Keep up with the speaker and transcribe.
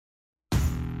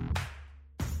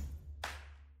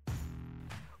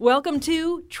Welcome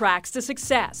to Tracks to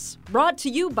Success, brought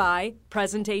to you by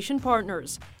Presentation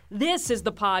Partners. This is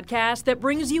the podcast that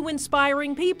brings you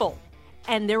inspiring people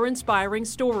and their inspiring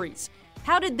stories.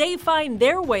 How did they find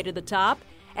their way to the top,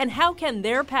 and how can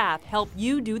their path help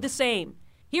you do the same?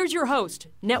 Here's your host,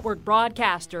 network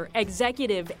broadcaster,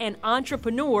 executive, and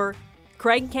entrepreneur,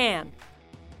 Craig Kann.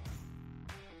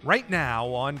 Right now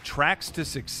on Tracks to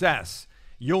Success,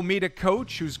 you'll meet a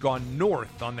coach who's gone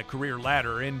north on the career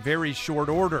ladder in very short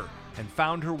order and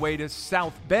found her way to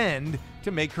South Bend to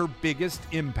make her biggest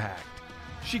impact.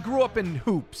 She grew up in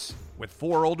hoops with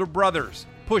 4 older brothers,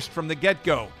 pushed from the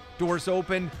get-go. Doors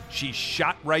opened, she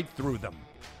shot right through them.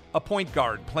 A point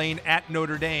guard playing at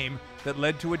Notre Dame that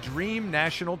led to a dream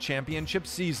national championship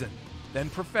season,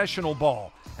 then professional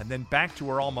ball, and then back to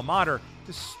her alma mater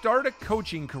to start a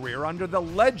coaching career under the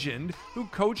legend who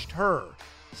coached her.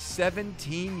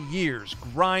 17 years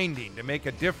grinding to make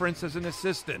a difference as an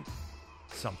assistant.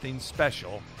 Something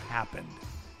special happened.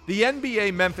 The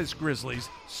NBA Memphis Grizzlies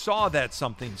saw that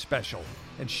something special,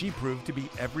 and she proved to be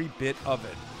every bit of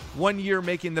it. 1 year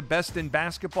making the best in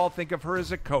basketball think of her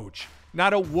as a coach,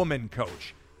 not a woman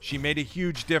coach. She made a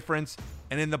huge difference,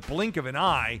 and in the blink of an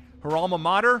eye, her alma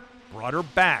mater brought her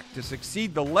back to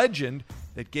succeed the legend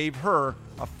that gave her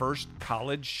a first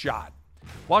college shot.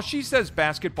 While she says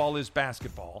basketball is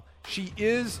basketball, she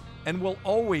is and will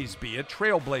always be a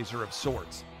trailblazer of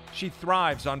sorts. She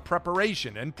thrives on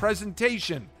preparation and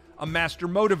presentation, a master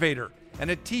motivator,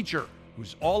 and a teacher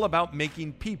who's all about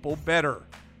making people better.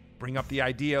 Bring up the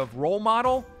idea of role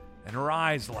model, and her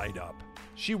eyes light up.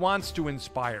 She wants to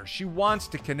inspire, she wants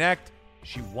to connect,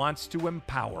 she wants to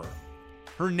empower.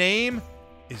 Her name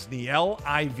is Niele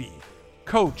Ivey,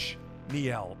 Coach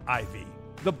Niele Ivey,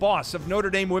 the boss of Notre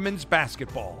Dame women's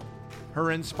basketball. Her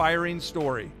inspiring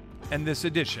story and this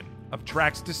edition of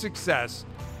Tracks to Success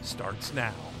starts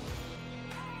now.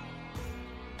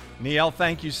 Niele,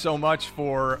 thank you so much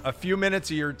for a few minutes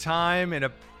of your time in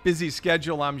a busy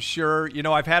schedule, I'm sure. You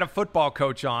know, I've had a football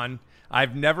coach on.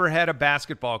 I've never had a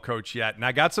basketball coach yet. And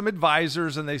I got some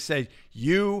advisors, and they say,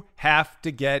 you have to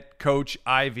get Coach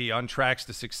Ivey on Tracks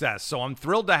to Success. So I'm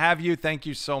thrilled to have you. Thank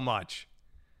you so much.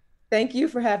 Thank you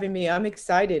for having me. I'm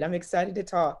excited. I'm excited to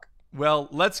talk. Well,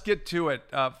 let's get to it.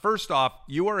 First off,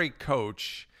 you are a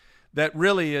coach that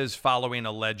really is following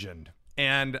a legend.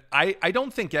 And I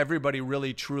don't think everybody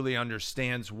really truly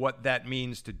understands what that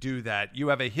means to do that. You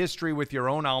have a history with your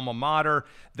own alma mater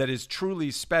that is truly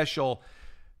special.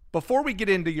 Before we get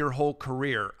into your whole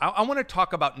career, I want to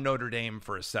talk about Notre Dame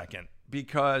for a second,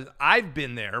 because I've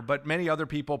been there, but many other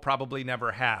people probably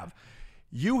never have.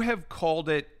 You have called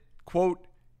it, quote,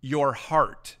 your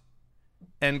heart,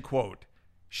 end quote.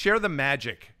 Share the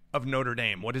magic of Notre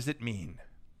Dame. What does it mean?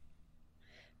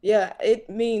 Yeah, it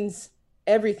means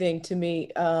everything to me.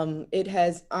 It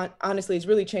has, honestly, it's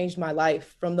really changed my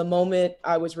life from the moment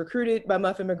I was recruited by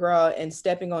Muffet McGraw and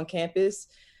stepping on campus.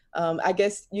 I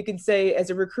guess you can say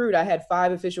as a recruit, I had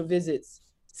 5 official visits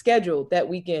scheduled that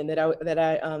weekend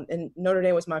and Notre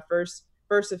Dame was my first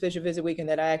official visit weekend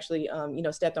that I actually,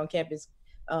 stepped on campus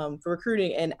for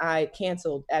recruiting, and I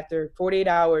canceled after 48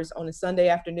 hours on a Sunday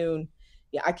afternoon.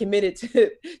 Yeah, I committed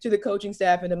to the coaching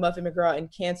staff and to Muffet McGraw and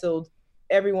canceled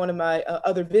every one of my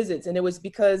other visits. And it was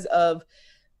because of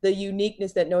the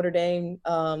uniqueness that Notre Dame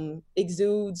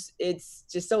exudes. It's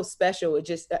just so special.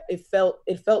 It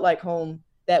felt like home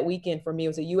that weekend for me. It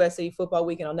was a USC football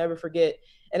weekend I'll never forget.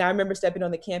 And I remember stepping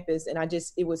on the campus, and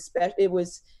it was special.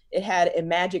 It had a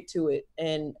magic to it.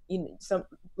 And a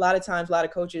lot of times, a lot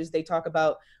of coaches, they talk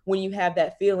about when you have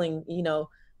that feeling,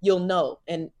 you'll know.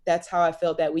 And that's how I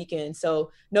felt that weekend.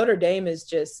 So Notre Dame is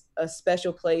just a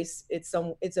special place. It's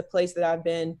a place that I've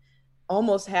been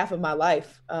almost half of my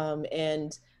life.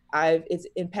 And it's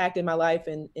impacted my life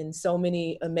in so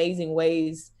many amazing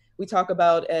ways. We talk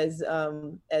about as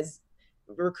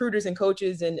recruiters and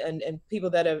coaches and people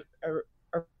that are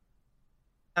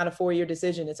not a 4-year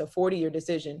decision, it's a 40-year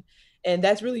decision. And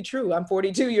that's really true. I'm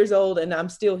 42 years old and I'm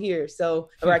still here.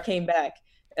 Or I came back.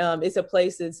 It's a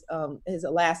place that has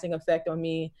a lasting effect on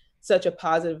me, such a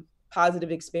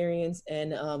positive experience.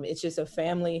 And it's just a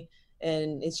family,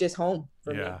 and it's just home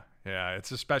for me. Yeah,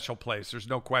 it's a special place. There's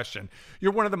no question.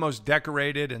 You're one of the most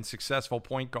decorated and successful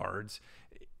point guards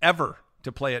ever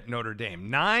to play at Notre Dame.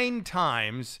 9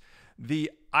 times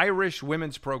the Irish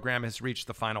women's program has reached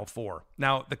the Final Four.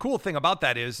 Now, the cool thing about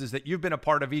that is that you've been a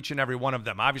part of each and every one of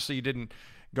them. Obviously, you didn't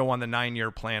go on the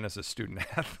 9-year plan as a student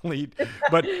athlete,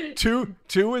 but two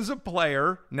as a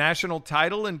player, national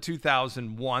title in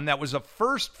 2001. That was a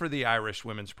first for the Irish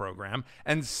women's program,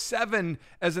 and 7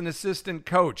 as an assistant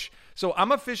coach. So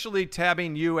I'm officially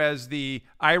tabbing you as the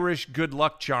Irish good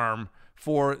luck charm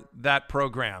for that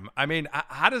program. I mean,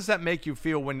 how does that make you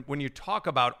feel when you talk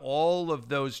about all of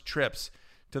those trips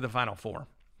to the Final Four?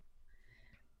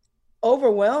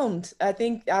 Overwhelmed. I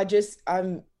think I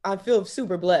feel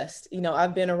super blessed.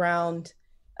 I've been around,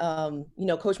 Coach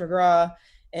McGraw,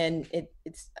 and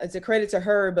it's a credit to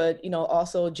her, but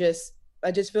also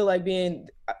I just feel like being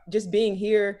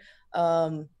here,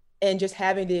 and just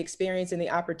having the experience and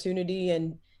the opportunity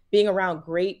and being around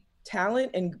great talent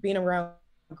and being around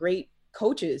great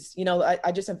coaches.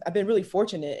 I've been really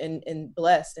fortunate and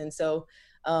blessed. And so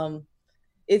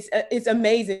it's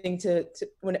amazing to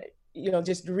when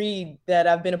just read that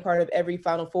I've been a part of every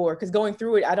Final Four, because going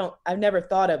through it, I've never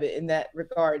thought of it in that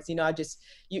regards.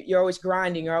 You're always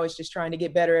grinding, you're always just trying to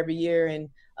get better every year, and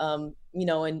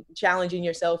and challenging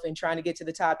yourself and trying to get to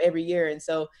the top every year. And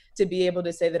so to be able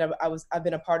to say that I've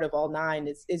been a part of all 9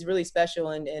 is really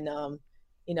special, and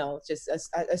just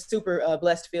a super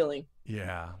blessed feeling.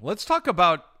 Yeah. Let's talk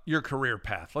about your career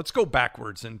path. Let's go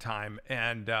backwards in time,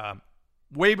 and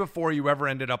way before you ever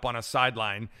ended up on a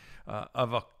sideline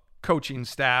of a coaching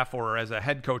staff or as a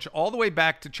head coach, all the way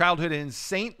back to childhood in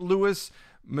St. Louis,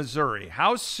 Missouri.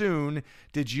 How soon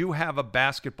did you have a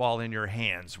basketball in your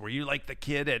hands? Were you like the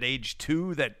kid at age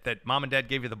 2 that mom and dad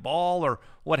gave you the ball, or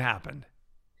what happened?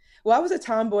 Well, I was a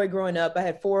tomboy growing up. I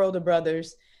had 4 older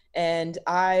brothers, and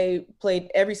I played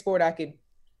every sport I could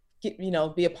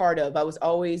be a part of. I was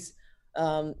always,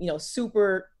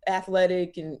 super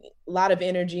athletic and a lot of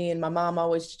energy. And my mom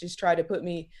always just tried to put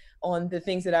me on the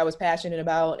things that I was passionate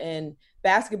about. And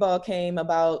basketball came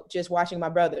about just watching my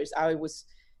brothers. I was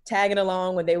tagging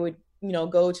along when they would,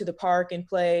 go to the park and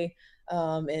play,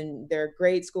 and their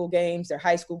grade school games, their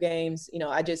high school games.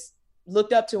 I just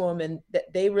looked up to them, and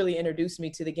they really introduced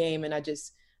me to the game. And I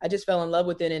just fell in love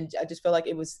with it. And I just felt like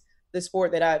it was the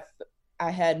sport that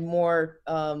I had more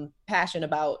passion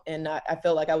about, and I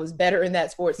felt like I was better in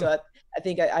that sport. So I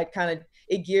think I kind of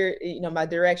geared, my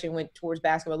direction went towards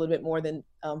basketball a little bit more than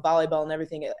volleyball and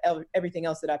everything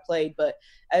else that I played. But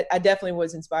I definitely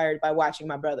was inspired by watching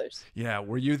my brothers. Yeah.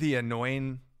 Were you the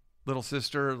annoying little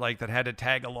sister, like that had to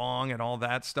tag along and all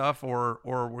that stuff, or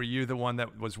were you the one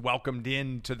that was welcomed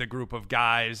into the group of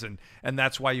guys, and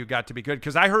that's why you got to be good?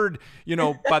 Because I heard,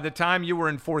 by the time you were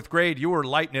in 4th grade, you were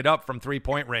lighting it up from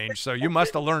 3-point range, so you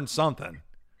must have learned something.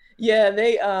 Yeah,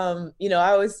 they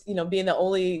I was being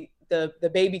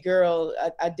the baby girl.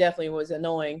 I definitely was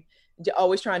annoying,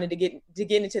 always trying to get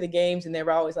into the games, and they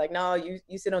were always like, no,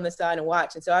 you sit on the side and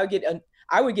watch. And so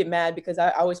I would get mad because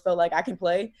I always felt like I can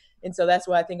play. And so that's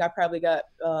why I think I probably got,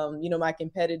 my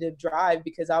competitive drive,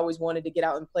 because I always wanted to get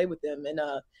out and play with them.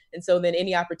 And so then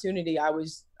any opportunity I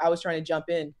was trying to jump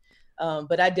in.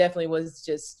 But I definitely was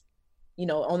just,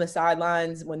 on the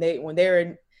sidelines when they were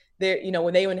in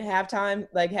halftime,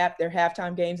 their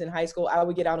halftime games in high school, I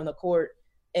would get out on the court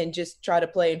and just try to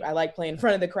play. I like playing in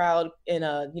front of the crowd and,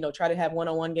 try to have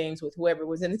one-on-one games with whoever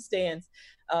was in the stands.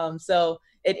 So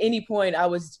at any point I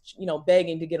was,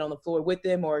 begging to get on the floor with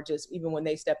them, or just even when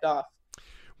they stepped off.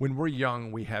 When we're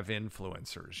young, we have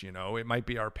influencers, it might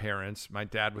be our parents. My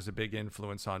dad was a big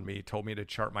influence on me, told me to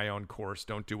chart my own course.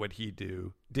 Don't do what he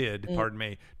did, pardon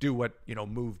me, do what,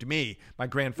 moved me. My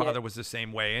grandfather was the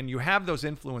same way. And you have those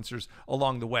influencers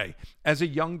along the way. As a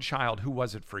young child, who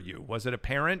was it for you? Was it a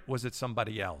parent? Was it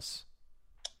somebody else?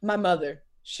 My mother.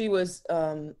 She was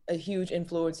a huge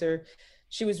influencer.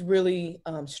 She was really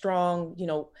strong,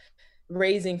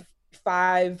 raising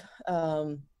five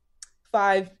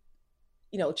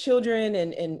children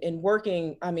and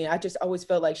working. I mean, I just always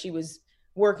felt like she was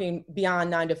working beyond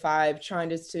 9 to 5, trying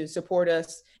to support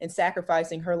us and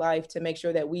sacrificing her life to make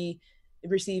sure that we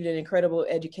received an incredible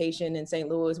education in St.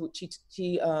 Louis.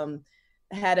 She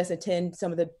had us attend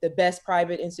some of the best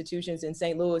private institutions in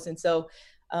St. Louis. And so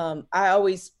I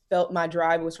always felt my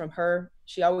drive was from her.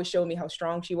 She always showed me how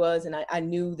strong she was. And I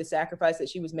knew the sacrifice that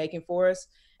she was making for us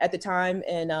at the time.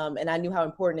 And I knew how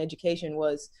important education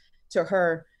was to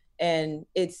her. And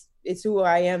it's who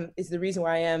I am. It's the reason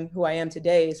why I am who I am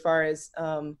today, as far as,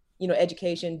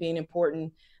 education being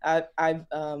important. I've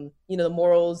the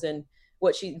morals and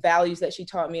values that she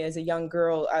taught me as a young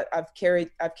girl. I've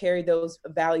carried those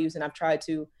values, and I've tried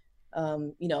to,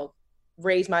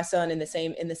 raise my son in the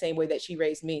same way that she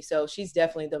raised me. So she's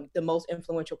definitely the most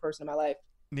influential person in my life.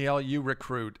 Neil, you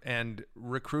recruit, and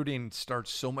recruiting starts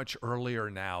so much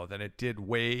earlier now than it did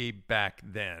way back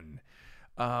then.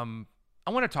 I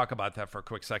want to talk about that for a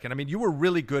quick second. I mean, you were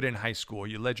really good in high school.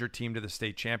 You led your team to the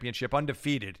state championship,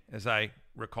 undefeated, as I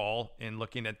recall in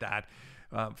looking at that.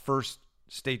 First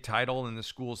state title in the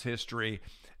school's history.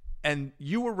 and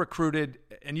you were recruited,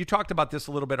 and you talked about this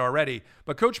a little bit already,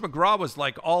 but Coach McGraw was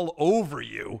like all over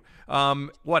you.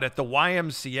 At the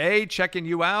YMCA, checking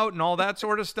you out and all that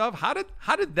sort of stuff. How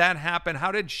did that happen?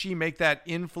 How did she make that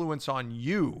influence on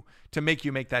you to make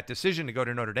you make that decision to go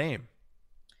to Notre Dame?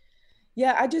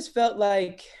 Yeah, I just felt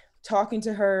like talking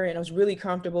to her, and I was really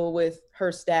comfortable with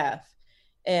her staff.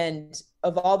 And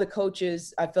of all the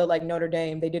coaches, I felt like Notre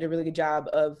Dame, they did a really good job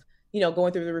of,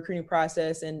 going through the recruiting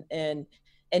process and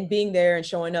being there and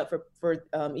showing up for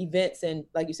events. And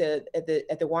like you said, at the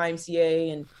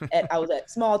YMCA, and I was at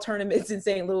small tournaments in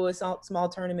St. Louis, small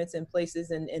tournaments in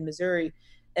places in Missouri.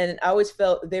 And I always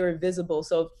felt they were visible.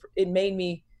 So it made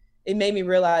me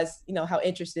realize, how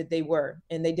interested they were.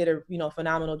 And they did a,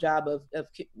 phenomenal job of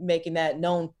making that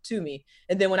known to me.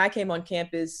 And then when I came on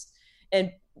campus, and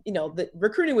the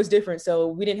recruiting was different. So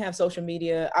we didn't have social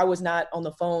media. I was not on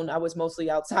the phone. I was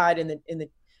mostly outside in the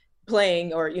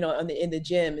playing, or, in the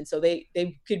gym. And so they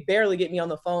could barely get me on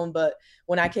the phone. But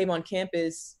when I came on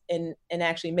campus and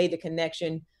actually made the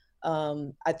connection,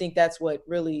 I think that's what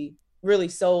really, really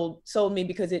sold me,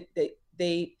 because I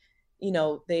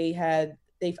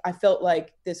felt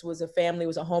like this was a family,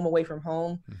 was a home away from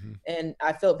home. Mm-hmm. And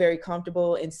I felt very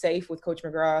comfortable and safe with Coach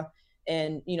McGraw.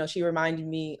 And, she reminded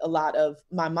me a lot of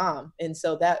my mom. And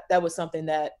so that was something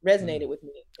that resonated with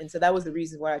me. And so that was the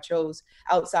reason why I chose,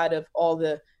 outside of all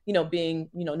the, being,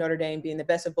 Notre Dame being the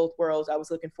best of both worlds. I was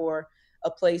looking for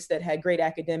a place that had great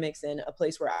academics and a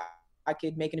place where I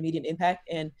could make an immediate impact.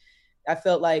 And I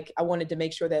felt like I wanted to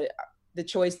make sure that the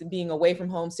choice of being away from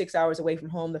home, 6 hours away from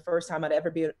home, the first time I'd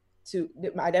ever been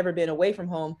away from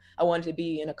home, I wanted to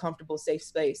be in a comfortable, safe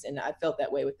space. And I felt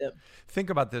that way with them. Think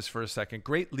about this for a second.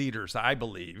 Great leaders, I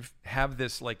believe, have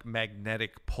this like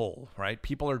magnetic pull, right?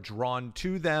 People are drawn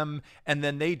to them, and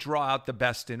then they draw out the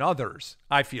best in others.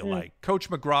 I feel like Coach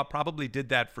McGraw probably did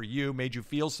that for you, made you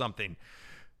feel something,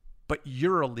 but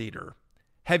you're a leader.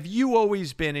 Have you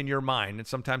always been, in your mind, and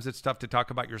sometimes it's tough to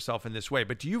talk about yourself in this way,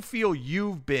 but do you feel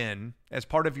you've been, as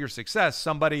part of your success,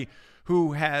 somebody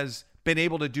who has been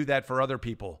able to do that for other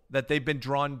people, that they've been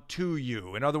drawn to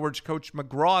you? In other words, Coach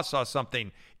McGraw saw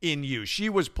something in you. She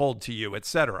was pulled to you,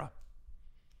 etc.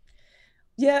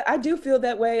 Yeah, I do feel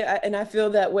that way. And I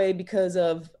feel that way because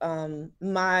of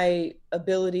my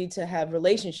ability to have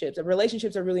relationships.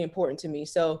 Relationships are really important to me.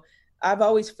 So I've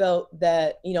always felt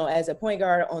that, as a point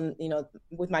guard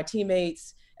with my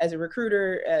teammates, as a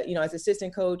recruiter, as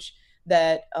assistant coach,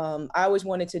 that I always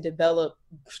wanted to develop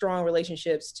strong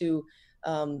relationships to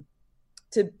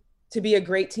be a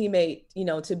great teammate,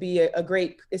 to be a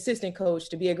great assistant coach,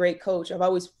 to be a great coach. I've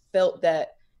always felt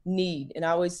that need. And I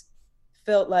always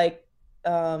felt like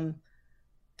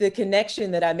the connection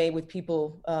that I made with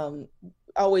people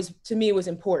always, to me, was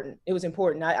important. It was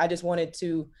important. I just wanted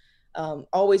to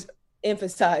always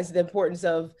emphasize the importance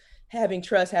of having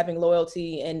trust, having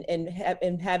loyalty,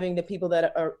 and having the people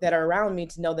that are around me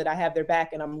to know that I have their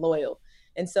back and I'm loyal.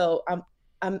 And so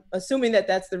I'm assuming that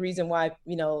that's the reason why,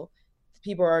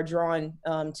 people are drawn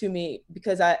to me,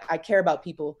 because I care about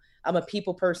people. I'm a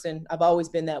people person. I've always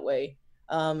been that way.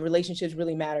 Relationships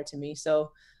really matter to me.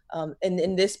 So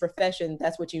in this profession,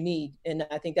 that's what you need. And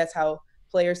I think that's how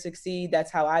players succeed. That's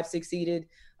how I've succeeded,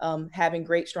 having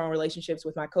great, strong relationships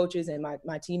with my coaches and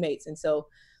my teammates. And so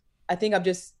I think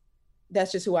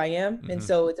that's just who I am. Mm-hmm. And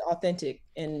so it's authentic,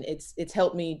 and it's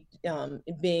helped me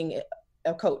being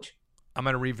a coach. I'm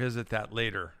going to revisit that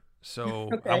later. So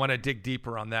okay. I want to dig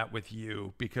deeper on that with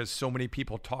you, because so many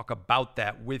people talk about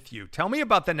that with you. Tell me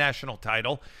about the national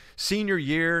title. Senior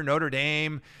year, Notre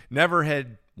Dame never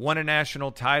had won a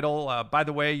national title. By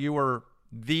the way, you were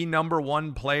the number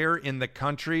one player in the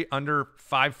country under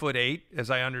 5'8", as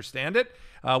I understand it,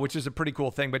 which is a pretty cool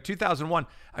thing. But 2001,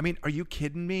 I mean, are you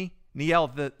kidding me?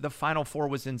 Niele, the Final Four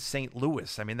was in St.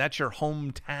 Louis. I mean, that's your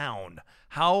hometown.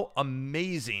 How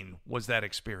amazing was that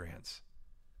experience?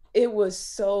 It was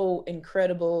so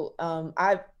incredible.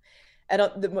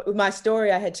 My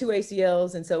story, I had 2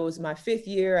 ACLs. And so it was my 5th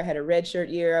year. I had a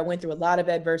redshirt year. I went through a lot of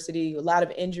adversity, a lot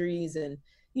of injuries, and,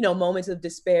 moments of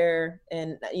despair,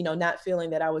 and, not feeling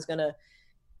that I was going to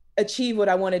achieve what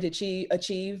I wanted to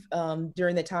achieve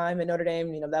during the time at Notre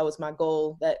Dame. That was my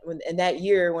goal. In that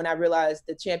year, when I realized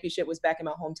the championship was back in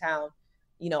my hometown,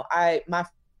 my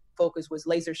focus was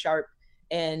laser sharp.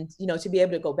 And, to be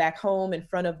able to go back home in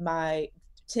front of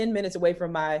 10 minutes away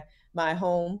from my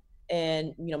home,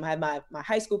 and I had my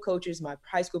high school coaches, my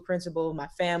high school principal, my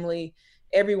family,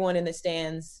 everyone in the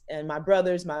stands, and my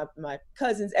brothers, my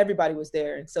cousins, everybody was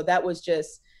there. And so that was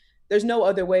just, there's no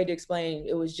other way to explain.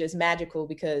 It was just magical,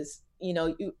 because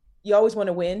you always want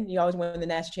to win. You always win the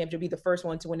national championship, be the first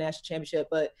one to win the national championship,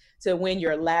 but to win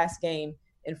your last game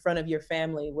in front of your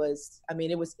family was, I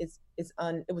mean, it was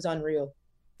unreal.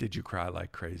 Did you cry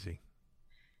like crazy?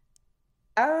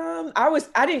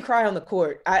 I didn't cry on the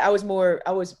court. I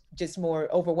was just more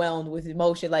overwhelmed with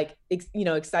emotion, like,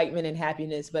 excitement and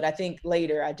happiness. But I think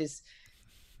later,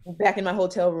 back in my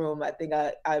hotel room, I think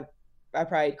I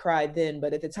probably cried then.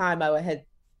 But at the time, I had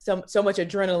so much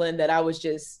adrenaline that I was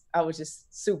just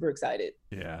super excited.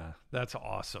 Yeah, that's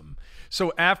awesome.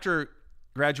 So after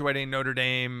graduating Notre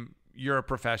Dame, you're a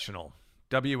professional,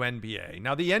 WNBA.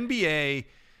 Now the NBA,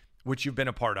 which you've been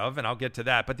a part of, and I'll get to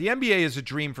that, but the NBA is a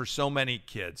dream for so many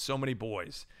kids, so many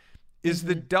boys. Is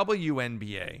the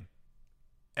WNBA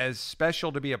as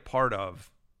special to be a part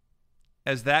of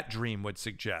as that dream would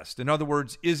suggest? In other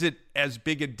words, is it as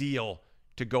big a deal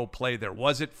to go play there?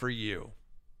 Was it for you?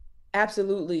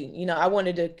 Absolutely. I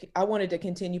wanted to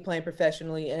continue playing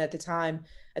professionally. And at the time,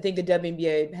 I think the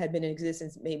WNBA had been in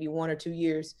existence maybe 1 or 2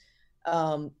 years,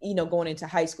 going into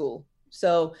high school.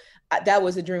 So that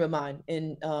was a dream of mine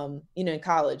in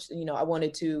college. I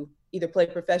wanted to either play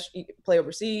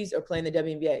overseas or play in the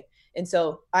WNBA. And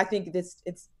so I think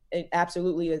it's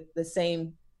absolutely the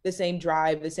same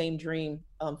drive, the same dream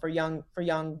for young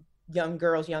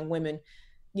girls, young women,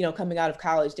 coming out of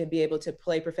college to be able to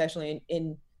play professionally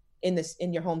in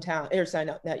your hometown, or sorry,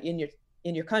 not in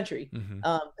your country.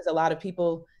 Because a lot of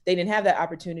people, they didn't have that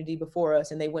opportunity before us,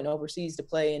 and they went overseas to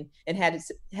play and had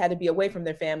to be away from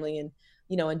their family and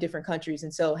in different countries.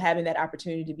 And so having that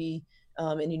opportunity to be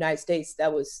in the United States,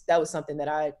 that was something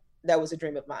that was a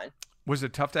dream of mine. Was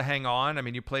it tough to hang on? I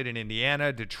mean, you played in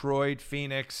Indiana, Detroit,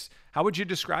 Phoenix. How would you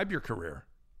describe your career?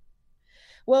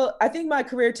 Well, I think my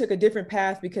career took a different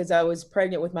path because I was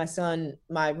pregnant with my son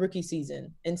my rookie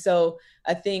season. And so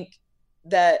I think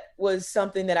that was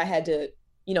something that I had to,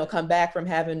 come back from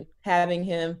having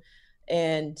him.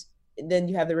 And then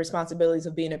you have the responsibilities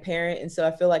of being a parent. And so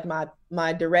I feel like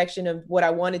my direction of what I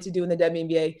wanted to do in the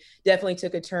WNBA definitely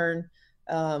took a turn,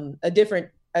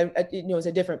 it was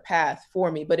a different path for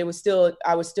me, but I was still,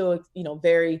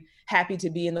 very happy to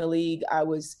be in the league. I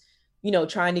was,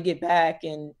 trying to get back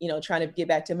and, trying to get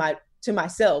back to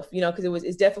myself, because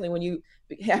it's definitely when you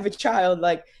have a child,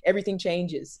 like everything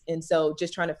changes. And so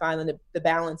just trying to find the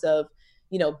balance of,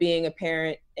 being a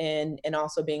parent and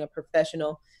also being a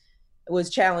professional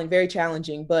was very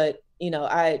challenging, but,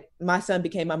 my son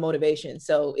became my motivation.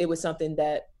 So it was something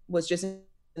that was just in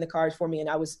the cards for me. And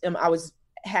I was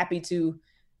happy to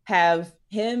have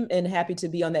him and happy to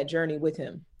be on that journey with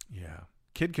him. Yeah.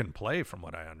 Kid can play from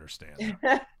what I understand.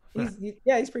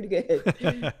 He's pretty good.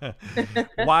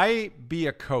 Why be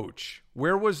a coach?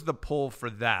 Where was the pull for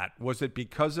that? Was it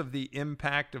because of the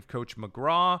impact of Coach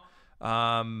McGraw?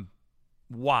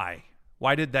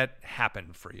 Why did that happen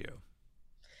for you?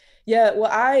 Yeah, well,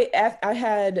 I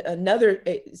had another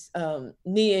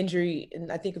knee injury,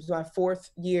 and I think it was my fourth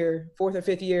or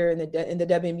fifth year in the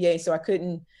WNBA, so I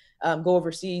couldn't go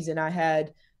overseas. And I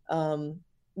had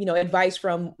advice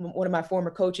from one of my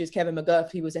former coaches, Kevin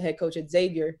McGuff. He was a head coach at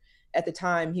Xavier at the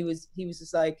time. He was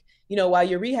just like, while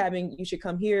you're rehabbing, you should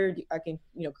come here. I can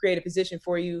create a position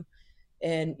for you,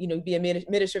 and be an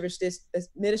administrative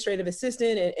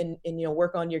assistant and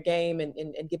work on your game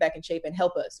and get back in shape and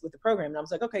help us with the program. And I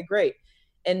was like, okay, great.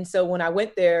 And so when I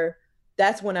went there,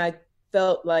 that's when I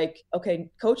felt like, okay,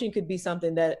 coaching could be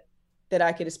something that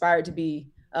I could aspire to be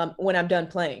when I'm done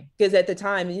playing. Because at the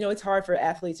time, it's hard for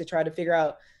athletes to try to figure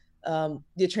out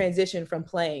the transition from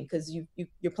playing, because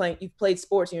you've played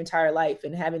sports your entire life,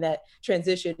 and having that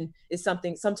transition is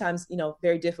something sometimes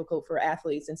very difficult for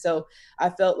athletes. And so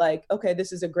I felt like, okay,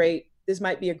 this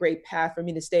might be a great path for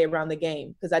me to stay around the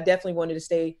game, because I definitely wanted to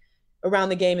stay around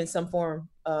the game in some form,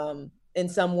 in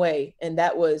some way, and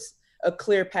that was a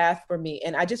clear path for me.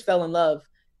 And I just fell in love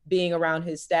being around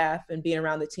his staff and being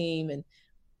around the team and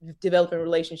developing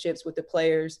relationships with the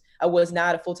players. I was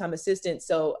not a full-time assistant,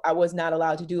 so I was not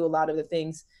allowed to do a lot of the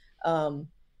things,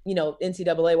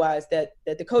 NCAA wise that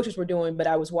the coaches were doing, but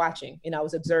I was watching and I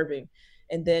was observing.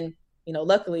 And then,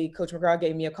 luckily Coach McGraw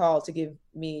gave me a call to give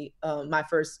me my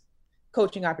first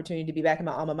coaching opportunity to be back in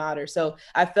my alma mater. So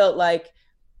I felt like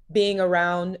being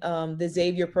around the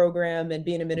Xavier program and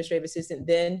being administrative assistant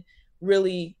then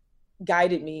really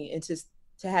guided me into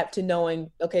knowing,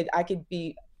 okay,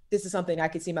 this is something I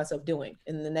could see myself doing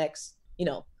in the next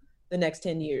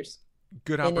 10 years.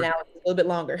 Good opportunity. And now it's a little bit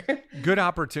longer. Good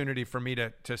opportunity for me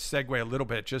to segue a little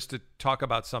bit, just to talk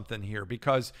about something here,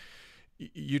 because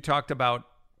you talked about,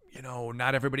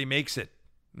 not everybody makes it.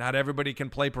 Not everybody can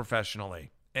play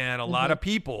professionally. And a lot of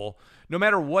people, no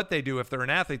matter what they do, if they're an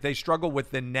athlete, they struggle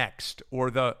with the next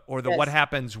or the yes. What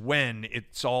happens when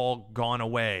it's all gone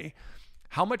away.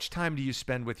 How much time do you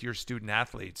spend with your student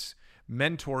athletes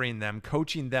mentoring them,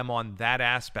 coaching them on that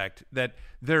aspect, that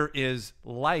there is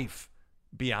life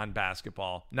beyond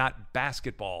basketball, not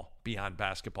basketball beyond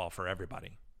basketball for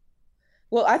everybody?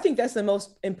 Well, I think that's the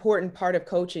most important part of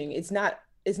coaching. It's not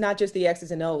just the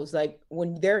X's and O's. Like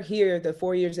when they're here, the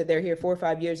 4 years that they're here, 4 or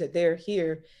 5 years that they're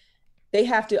here, they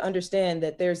have to understand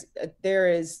that there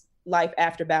is life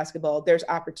after basketball. There's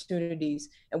opportunities,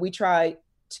 and we try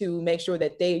to make sure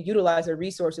that they utilize their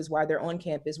resources while they're on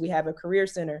campus. We have a career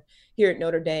center here at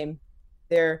Notre Dame.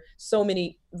 There are so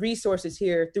many resources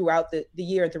here throughout the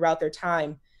year and throughout their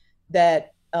time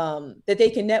that that they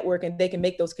can network and they can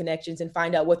make those connections and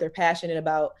find out what they're passionate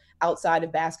about outside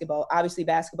of basketball. Obviously,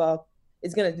 basketball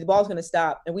the ball's gonna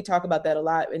stop, and we talk about that a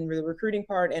lot in the recruiting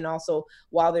part and also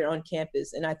while they're on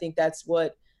campus. And I think that's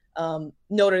what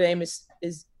Notre Dame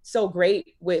is so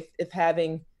great with, if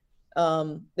having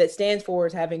that stands for,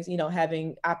 is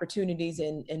having opportunities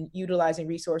and utilizing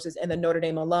resources, and the Notre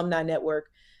Dame Alumni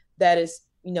Network that is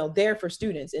there for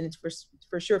students, and it's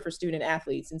for sure for student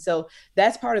athletes. And so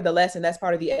that's part of the lesson, that's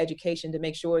part of the education, to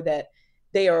make sure that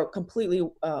they are completely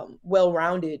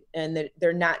well-rounded and that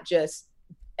they're not just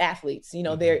athletes.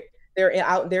 They're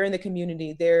in the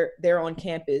community, they're on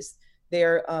campus,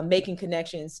 they're making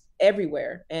connections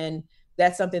everywhere. And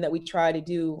that's something that we try to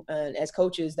do as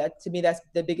coaches. That, to me, that's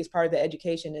the biggest part of the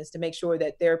education, is to make sure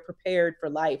that they're prepared for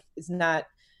life. It's not,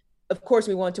 of course,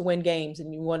 we want to win games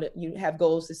and you have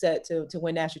goals to set to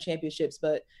win national championships,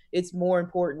 but it's more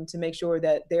important to make sure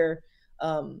that they're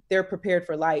prepared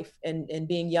for life and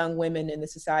being young women in the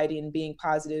society and being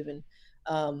positive and,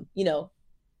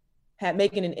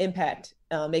 making an impact,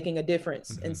 making a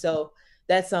difference. Mm-hmm. And so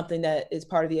that's something that is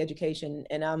part of the education.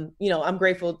 And I'm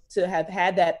grateful to have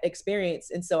had that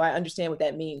experience. And so I understand what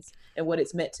that means and what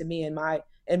it's meant to me in my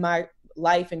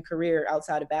life and career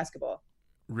outside of basketball.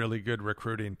 Really good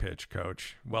recruiting pitch,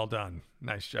 Coach. Well done.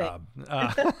 Nice job. All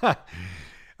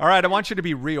right, I want you to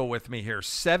be real with me here.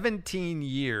 17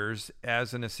 years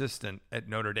as an assistant at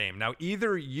Notre Dame. Now,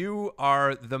 either you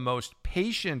are the most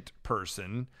patient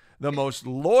person, the most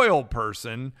loyal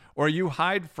person, or you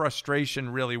hide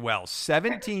frustration really well.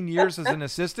 17 years as an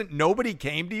assistant, nobody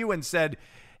came to you and said,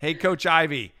 "Hey, Coach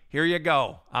Ivey, here you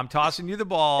go. I'm tossing you the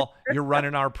ball. You're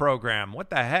running our program." What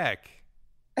the heck?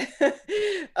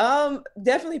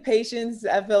 Definitely patience.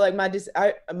 I feel like my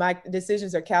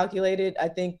decisions are calculated. I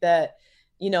think that,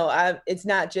 it's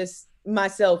not just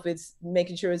myself, it's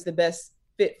making sure it's the best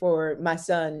fit for my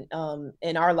son,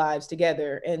 and our lives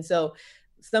together. And so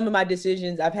some of my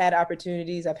decisions, I've had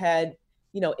opportunities, I've had,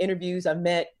 interviews, I've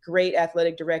met great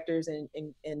athletic directors and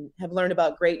have learned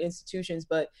about great institutions,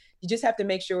 but you just have to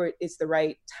make sure it's the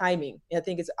right timing. And I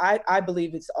think I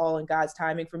believe it's all in God's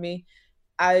timing for me.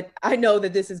 I know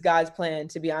that this is God's plan,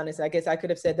 to be honest. I guess I could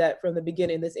have said that from the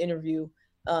beginning of this interview.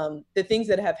 The things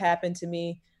that have happened to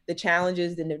me, the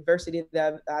challenges, the adversity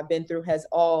that I've been through, has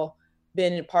all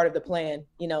been a part of the plan,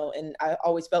 and I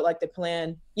always felt like the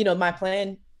plan, my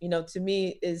plan, to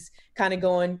me is kind of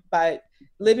going by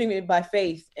living it by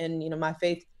faith. And, my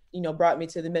faith, brought me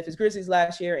to the Memphis Grizzlies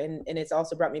last year, and it's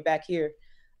also brought me back here.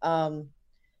 So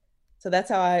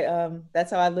that's how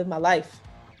I live my life.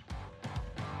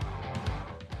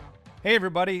 Hey,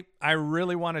 everybody. I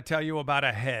really want to tell you about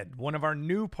Ahead, one of our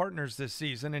new partners this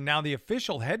season, and now the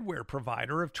official headwear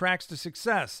provider of Tracks to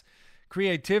Success.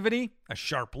 Creativity, a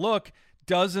sharp look,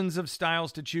 dozens of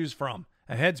styles to choose from.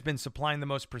 Ahead's been supplying the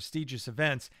most prestigious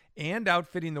events and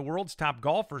outfitting the world's top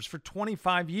golfers for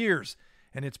 25 years,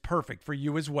 and it's perfect for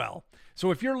you as well.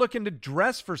 So if you're looking to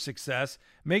dress for success,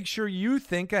 make sure you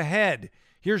think Ahead.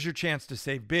 Here's your chance to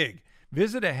save big.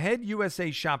 Visit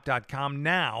AheadUSAShop.com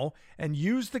now and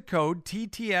use the code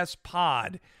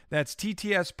TTSPOD. That's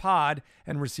TTSPOD,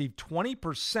 and receive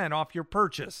 20% off your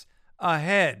purchase.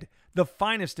 Ahead, the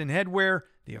finest in headwear,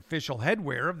 the official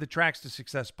headwear of the Tracks to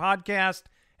Success podcast,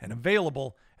 and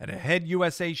available at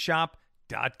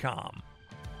AheadUSAShop.com.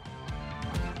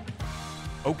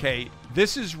 Okay,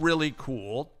 this is really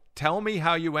cool. Tell me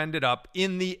how you ended up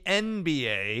in the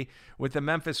NBA with the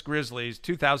Memphis Grizzlies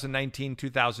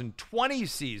 2019-2020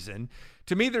 season.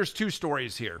 To me, there's two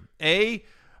stories here. A,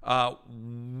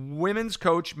 women's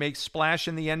coach makes splash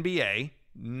in the NBA.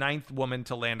 9th woman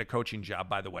to land a coaching job,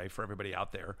 by the way, for everybody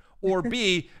out there. Or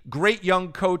B, great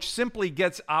young coach simply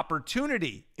gets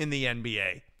opportunity in the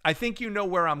NBA. I think you know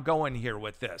where I'm going here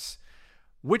with this.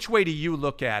 Which way do you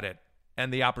look at it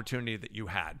and the opportunity that you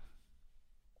had?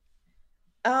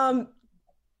 I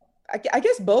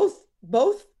guess both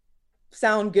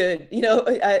sound good.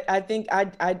 I think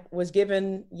I was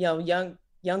given, young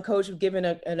coach was given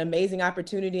an amazing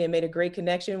opportunity and made a great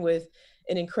connection with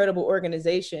an incredible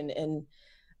organization. And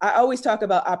I always talk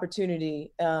about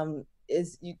opportunity.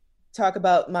 is you talk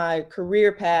about my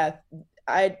career path.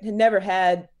 I had never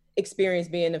had experience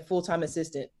being a full-time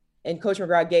assistant, and Coach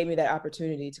McGraw gave me that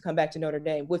opportunity to come back to Notre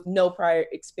Dame with no prior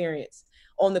experience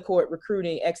on the court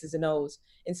recruiting X's and O's.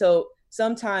 And so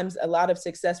sometimes a lot of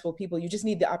successful people, you just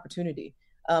need the opportunity.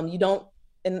 You don't,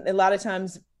 and a lot of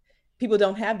times people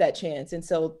don't have that chance. And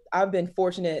so I've been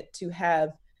fortunate to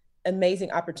have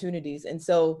amazing opportunities. And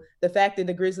so the fact that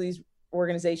the Grizzlies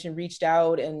organization reached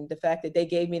out, and the fact that they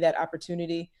gave me that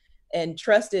opportunity and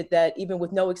trusted that even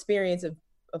with no experience of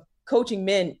coaching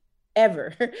men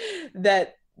ever,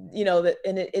 that, you know, that,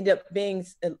 and it ended up being,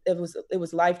 it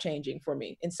was life-changing for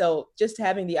me. And so just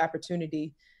having the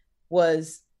opportunity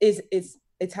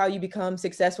it's how you become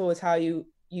successful. It's how you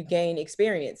gain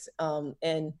experience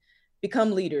and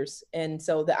become leaders. And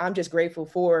so I'm just grateful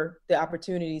for the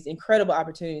opportunities, incredible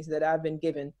opportunities that I've been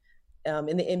given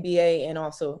in the NBA and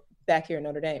also back here in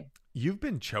Notre Dame. You've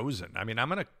been chosen. I mean, I'm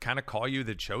going to kind of call you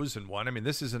the chosen one. I mean,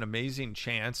 this is an amazing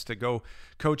chance to go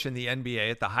coach in the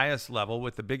NBA at the highest level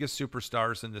with the biggest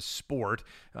superstars in the sport.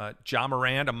 Ja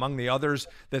Morant, among the others,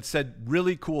 that said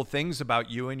really cool things about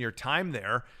you and your time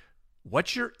there.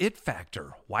 What's your it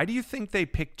factor? Why do you think they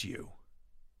picked you?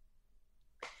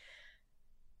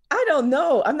 I don't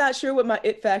know. I'm not sure what my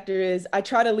it factor is. I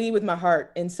try to lead with my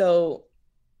heart. And so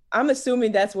I'm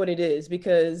assuming that's what it is,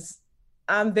 because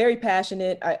I'm very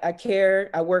passionate. I care.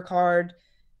 I work hard.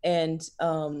 And,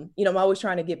 you know, I'm always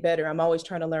trying to get better. I'm always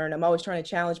trying to learn. I'm always trying to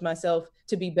challenge myself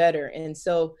to be better. And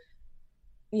so,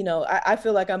 you know, I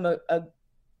feel like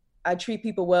I treat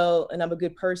people well, and I'm a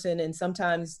good person. And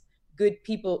sometimes good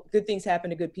things happen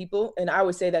to good people. And I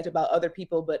would say that about other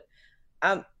people, but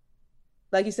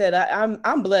like you said,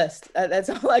 I'm blessed. That's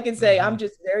all I can say. I'm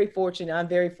just very fortunate. I'm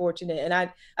very fortunate. And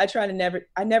I try to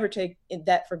never take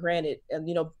that for granted. And,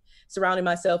 you know, surrounding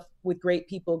myself with great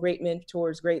people, great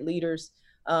mentors, great leaders.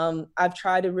 I've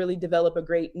tried to really develop a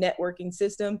great networking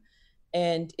system,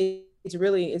 and it's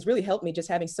really helped me, just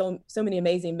having so many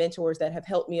amazing mentors that have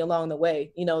helped me along the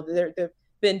way. You know, there've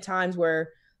been times where,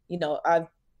 you know,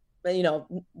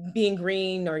 being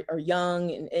green or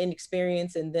young and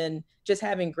inexperienced, and then just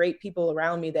having great people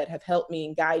around me that have helped me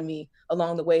and guide me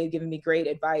along the way, giving me great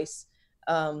advice.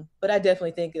 But I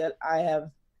definitely think that I have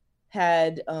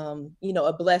had, you know,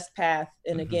 a blessed path.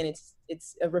 And again,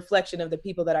 it's a reflection of the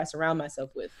people that I surround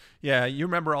myself with. Yeah. You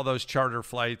remember all those charter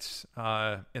flights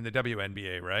in the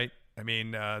WNBA, right? I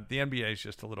mean, the NBA is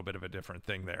just a little bit of a different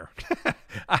thing there.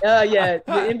 Yeah.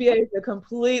 The NBA is a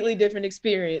completely different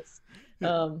experience.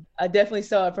 I definitely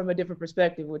saw it from a different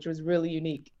perspective, which was really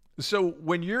unique. So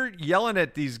when you're yelling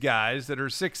at these guys that are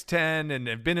 6'10" and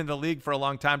have been in the league for a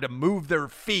long time to move their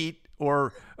feet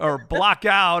or block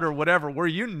out or whatever, were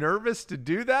you nervous to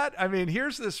do that? I mean,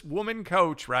 here's this woman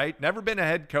coach, right? Never been a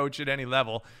head coach at any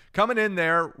level, coming in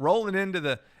there, rolling into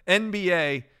the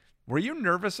NBA. Were you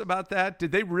nervous about that?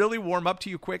 Did they really warm up to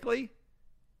you quickly?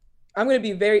 I'm going to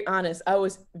be very honest. I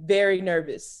was very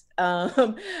nervous.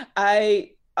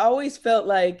 I always felt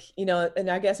like, you know, and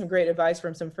I got some great advice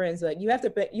from some friends, like you have to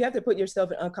put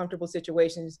yourself in uncomfortable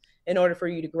situations in order for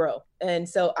you to grow. And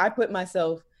so I put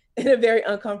myself in a very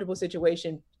uncomfortable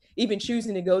situation, even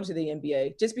choosing to go to the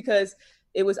NBA, just because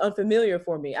it was unfamiliar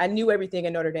for me. I knew everything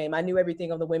at Notre Dame. I knew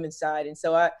everything on the women's side. And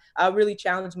so I really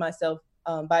challenged myself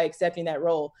by accepting that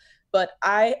role. But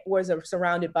I was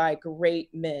surrounded by great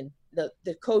men.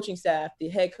 The coaching staff, the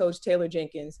head coach, Taylor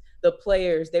Jenkins, the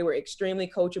players, they were extremely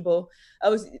coachable.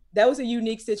 That was a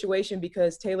unique situation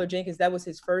because Taylor Jenkins, that was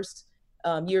his first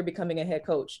year becoming a head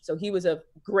coach. So he was a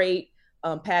great,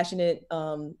 passionate,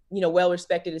 you know,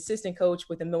 well-respected assistant coach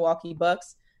with the Milwaukee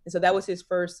Bucks. And so that was his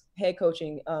first head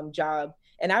coaching job.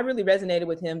 And I really resonated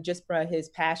with him just by his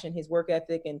passion, his work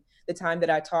ethic, and the time that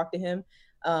I talked to him.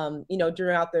 You know,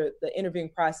 throughout the interviewing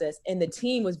process. And the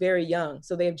team was very young.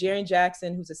 So they have Jaren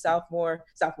Jackson, who's a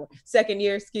second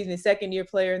year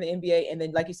player in the NBA. And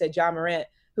then, like you said, Ja Morant,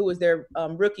 who was their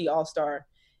rookie all-star.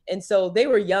 And so they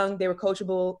were young, they were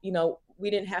coachable. You know, we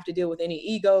didn't have to deal with any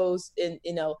egos. And,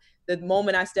 you know, the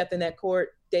moment I stepped in that court,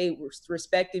 they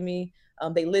respected me.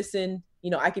 They listened.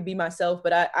 You know, I could be myself,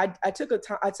 but I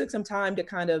took some time to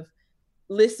kind of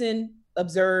listen,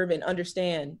 observe, and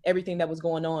understand everything that was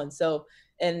going on. So,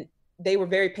 and they were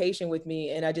very patient with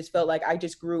me, and I just felt like I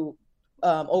just grew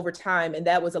over time, and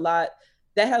that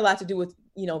had a lot to do with,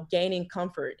 you know, gaining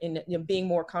comfort and, you know, being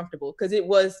more comfortable, because it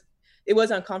was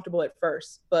uncomfortable at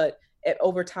first, but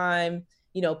over time,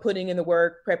 you know, putting in the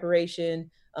work,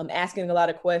 preparation, asking a lot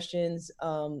of questions,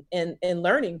 and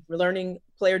learning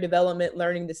player development,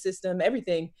 learning the system,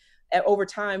 everything. Over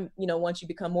time, you know, once you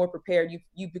become more prepared,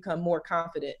 you become more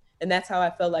confident. And that's how I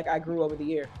felt like I grew over the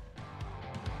year.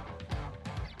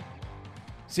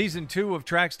 Season 2 of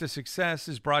Tracks to Success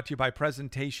is brought to you by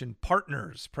Presentation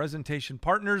Partners. Presentation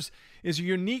Partners is a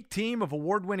unique team of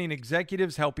award-winning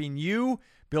executives helping you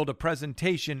build a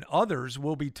presentation others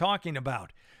will be talking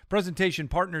about. Presentation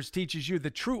Partners teaches you the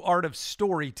true art of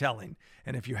storytelling.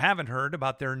 And if you haven't heard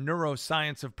about their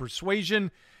neuroscience of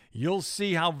persuasion, you'll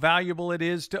see how valuable it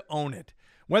is to own it.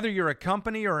 Whether you're a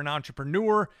company or an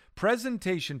entrepreneur,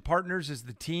 Presentation Partners is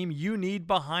the team you need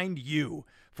behind you.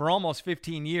 For almost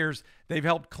 15 years, they've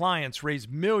helped clients raise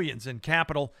millions in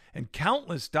capital and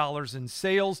countless dollars in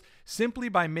sales simply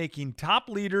by making top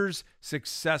leaders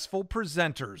successful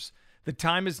presenters. The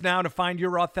time is now to find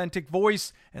your authentic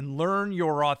voice and learn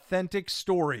your authentic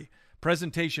story.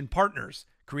 Presentation Partners,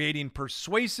 creating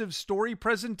persuasive story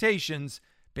presentations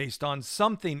based on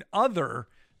something other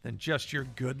than just your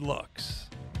good looks.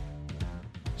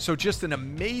 So just an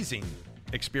amazing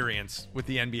experience with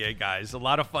the NBA guys, a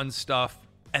lot of fun stuff.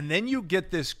 And then you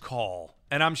get this call,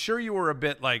 and I'm sure you were a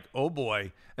bit like, oh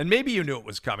boy, and maybe you knew it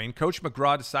was coming. Coach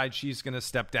McGraw decides she's going to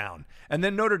step down. And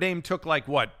then Notre Dame took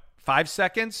 5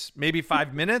 seconds, maybe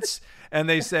 5 minutes, and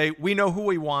they say, we know who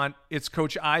we want. It's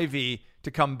Coach Ivey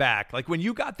to come back. When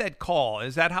you got that call,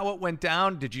 is that how it went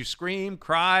down? Did you scream,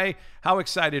 cry? How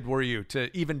excited were you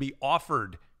to even be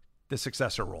offered the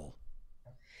successor role?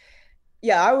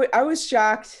 Yeah, I was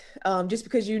shocked just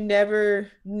because you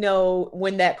never know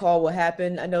when that call will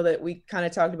happen. I know that we kind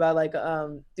of talked about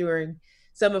during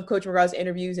some of Coach McGraw's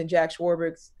interviews and Jack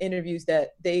Schwarberg's interviews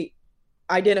that they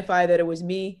identify that it was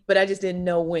me, but I just didn't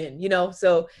know when,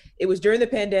 So it was during the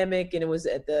pandemic, and it was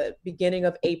at the beginning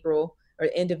of April or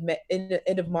end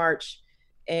of March,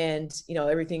 and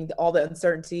everything, all the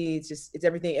uncertainty. It's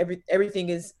everything. Everything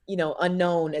is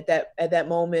unknown at that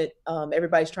moment.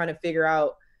 Everybody's trying to figure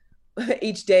out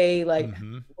each day,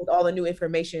 with all the new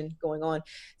information going on.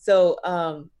 So,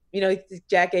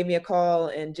 Jack gave me a call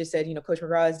and just said, Coach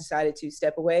McGraw has decided to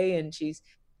step away, and she's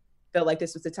felt like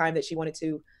this was the time that she wanted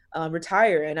to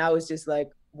retire. And I was just like,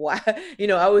 why?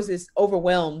 I was just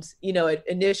overwhelmed,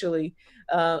 initially.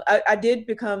 I did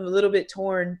become a little bit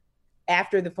torn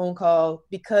after the phone call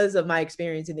because of my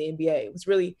experience in the NBA.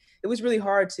 It was really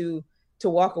hard to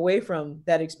walk away from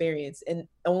that experience and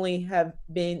only have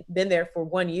been there for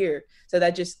 1 year. So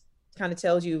that just kind of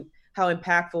tells you how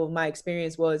impactful my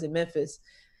experience was in Memphis.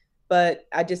 But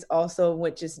I just also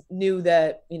knew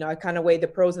that, I kind of weighed the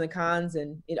pros and the cons,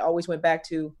 and it always went back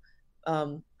to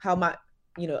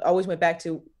always went back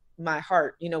to my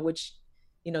heart, which,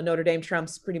 Notre Dame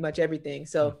trumps pretty much everything.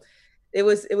 So it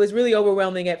was really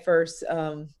overwhelming at first.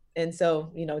 And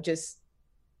so,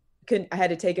 I had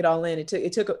to take it all in.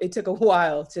 It took a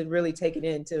while to really take it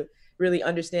in, to really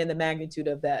understand the magnitude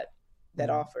of that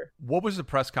offer. What was the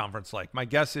press conference like? My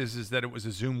guess is that it was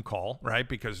a Zoom call, right?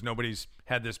 Because nobody's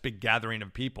had this big gathering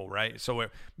of people, right? So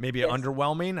maybe Yes.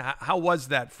 Underwhelming. How was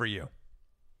that for you?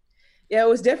 Yeah, it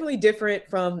was definitely different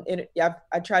from.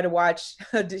 I try to watch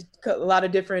a lot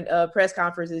of different press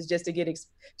conferences just to get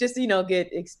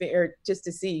experience, just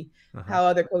to see how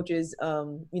other coaches,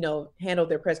 handled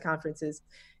their press conferences.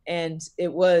 And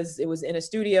it was in a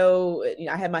studio.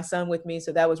 I had my son with me,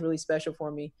 so that was really special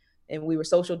for me. And we were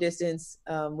social distance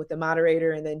with the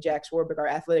moderator, and then Jack Schwarberg, our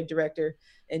athletic director,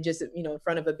 and just in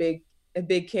front of a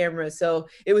big camera. So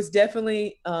it was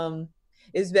definitely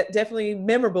definitely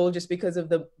memorable just because of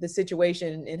the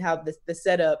situation and how the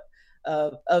setup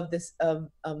of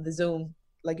the Zoom,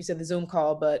 like you said, the Zoom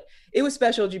call. But it was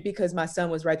special just because my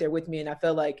son was right there with me, and I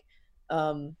felt like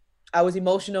I was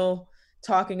emotional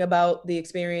talking about the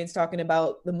experience, talking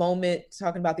about the moment,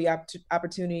 talking about the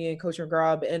opportunity and Coach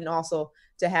McGraw, and also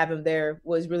to have him there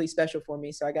was really special for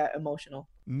me. So I got emotional.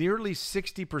 Nearly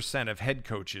 60% of head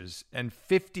coaches and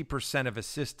 50% of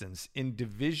assistants in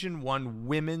Division I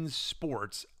women's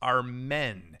sports are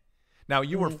men. Now,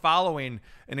 you were following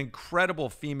an incredible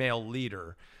female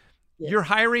leader. Yes. Your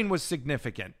hiring was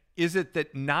significant. Is it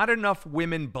that not enough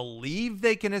women believe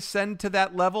they can ascend to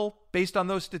that level based on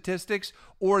those statistics,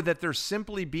 or that they're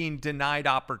simply being denied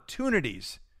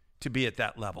opportunities to be at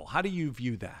that level? How do you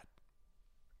view that?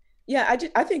 Yeah,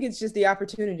 I think it's just the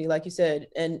opportunity, like you said,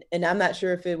 and I'm not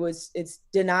sure if it's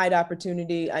denied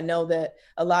opportunity. I know that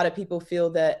a lot of people feel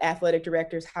that athletic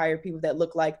directors hire people that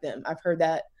look like them. I've heard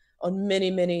that on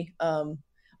many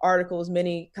articles,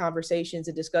 many conversations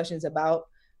and discussions about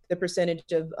the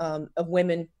percentage of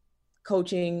women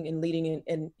coaching and leading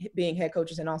and being head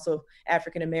coaches, and also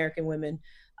African American women.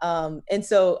 And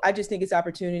so I just think it's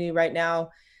opportunity right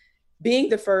now. Being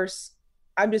the first,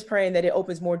 I'm just praying that it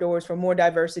opens more doors for more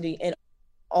diversity in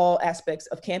all aspects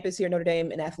of campus here at Notre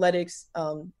Dame, and athletics,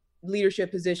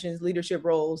 leadership positions, leadership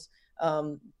roles,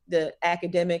 the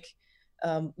academic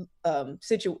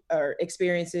or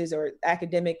experiences or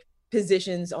academic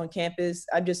positions on campus.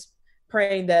 I'm just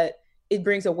praying that it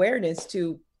brings awareness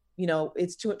to,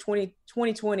 it's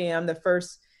 2020. And I'm the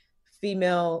first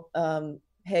female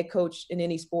head coach in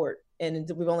any sport. And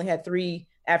we've only had 3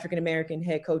 African-American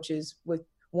head coaches, with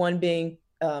one being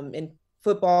in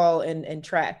football and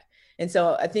track. And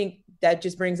so I think that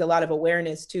just brings a lot of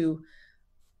awareness to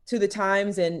the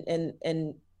times, and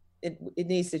it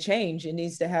needs to change.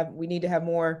 We need to have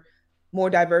more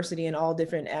diversity in all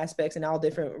different aspects and all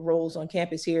different roles on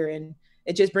campus here. And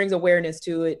it just brings awareness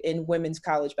to it in women's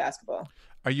college basketball.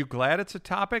 Are you glad it's a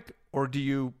topic, or do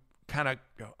you kind of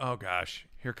go, oh gosh,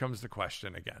 here comes the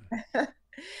question again?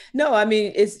 No, I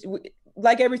mean, it's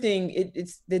like everything.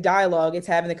 It's the dialogue. It's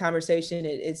having the conversation.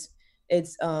 It's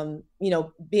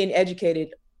being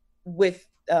educated with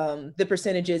the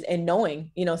percentages, and knowing,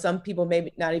 some people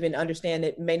may not even understand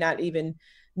it, may not even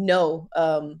know,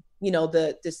 the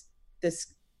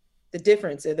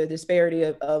difference or the disparity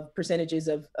of percentages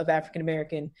of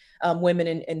African-American women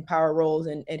in power roles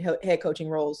and head coaching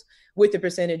roles, with the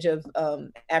percentage of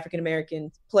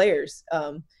African-American players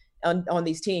on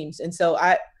these teams. And so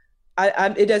I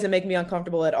it doesn't make me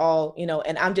uncomfortable at all,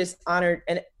 and I'm just honored,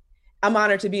 and I'm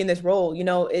honored to be in this role.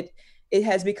 It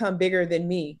has become bigger than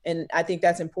me. And I think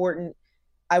that's important.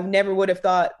 I never would have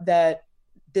thought that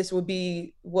this would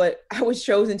be what I was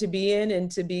chosen to be in, and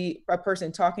to be a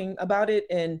person talking about it.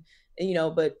 And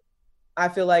but I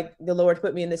feel like the Lord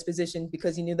put me in this position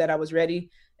because he knew that I was ready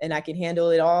and I can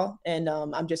handle it all. And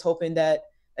I'm just hoping that,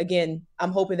 again,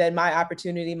 my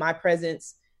opportunity, my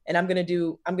presence, and I'm going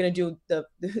to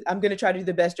try to do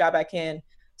the best job I can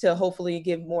to hopefully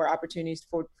give more opportunities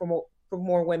for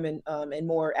more women and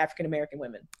more African-American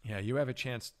women. Yeah, you have a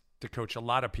chance to coach a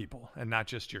lot of people and not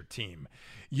just your team.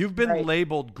 You've been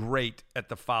labeled great at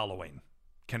the following: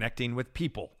 connecting with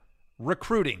people,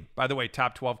 recruiting. By the way,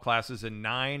 top 12 classes in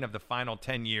 9 of the final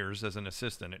 10 years as an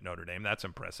assistant at Notre Dame. That's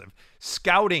impressive.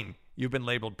 Scouting, you've been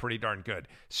labeled pretty darn good.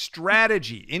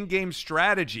 Strategy, in-game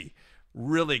strategy,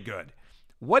 really good.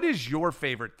 What is your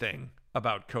favorite thing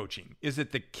about coaching? Is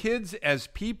it the kids as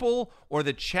people, or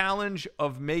the challenge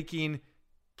of making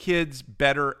kids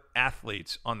better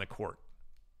athletes on the court?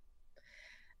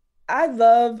 I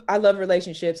love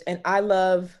relationships, and I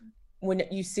love when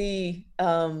you see,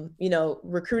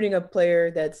 recruiting a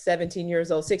player that's 17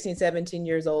 years old, 16, 17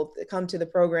 years old, come to the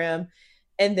program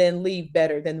and then leave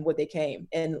better than what they came,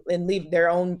 and leave their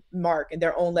own mark and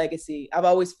their own legacy. I've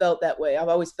always felt that way. I've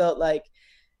always felt like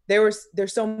there's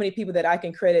so many people that I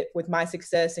can credit with my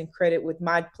success and credit with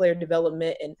my player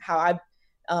development, and how I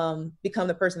become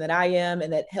the person that I am,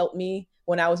 and that helped me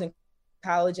when I was in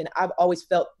college. And I've always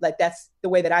felt like that's the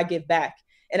way that I give back.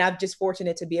 And I'm just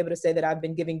fortunate to be able to say that I've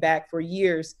been giving back for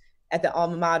years at the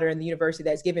alma mater and the university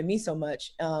that's given me so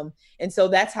much. And so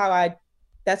that's why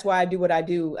I do what I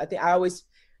do. I think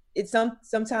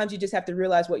sometimes you just have to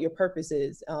realize what your purpose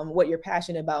is, what you're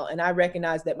passionate about. And I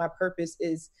recognize that my purpose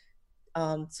is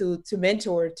to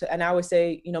mentor, and I would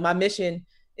say, my mission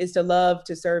is to love,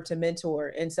 to serve, to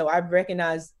mentor. And so I've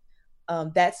recognized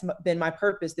that's been my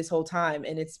purpose this whole time.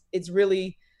 And it's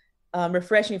really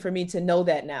refreshing for me to know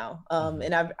that now.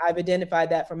 And I've identified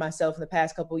that for myself in the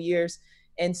past couple of years.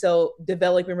 And so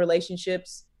developing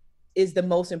relationships is the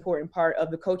most important part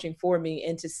of the coaching for me,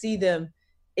 and to see them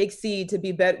exceed, to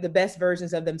be the best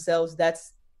versions of themselves.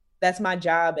 That's my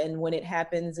job. And when it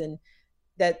happens, and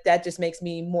that just makes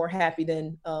me more happy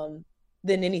than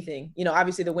anything.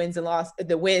 Obviously the wins,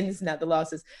 not the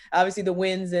losses, obviously the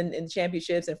wins and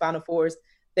championships and Final Fours,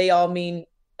 they all mean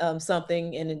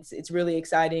something, and it's really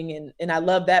exciting. And I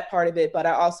love that part of it, but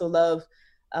I also love,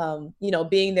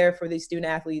 being there for these student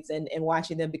athletes and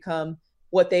watching them become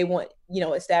what they want,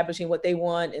 establishing what they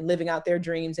want and living out their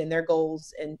dreams and their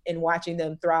goals, and watching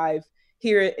them thrive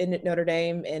here in Notre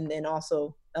Dame and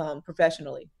also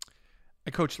professionally. I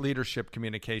coach leadership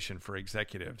communication for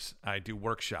executives. I do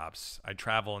workshops. I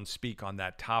travel and speak on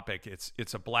that topic.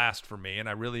 It's a blast for me, and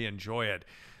I really enjoy it.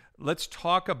 Let's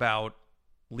talk about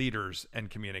leaders and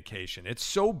communication. It's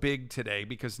so big today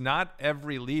because not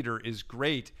every leader is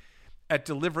great at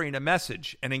delivering a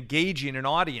message and engaging an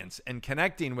audience and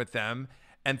connecting with them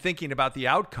and thinking about the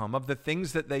outcome of the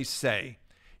things that they say.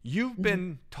 You've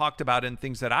been talked about in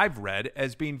things that I've read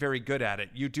as being very good at it.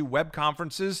 You do web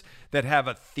conferences that have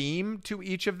a theme to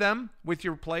each of them with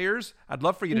your players. I'd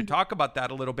love for you to talk about that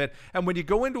a little bit. And when you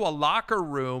go into a locker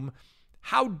room,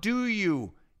 how do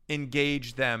you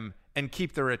engage them and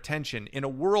keep their attention in a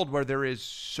world where there is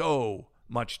so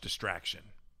much distraction?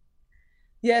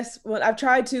 Yes, well, I've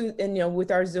tried to, and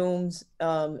with our Zooms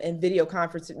and video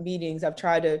conference meetings, I've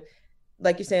tried to,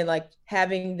 like you're saying, like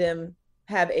having them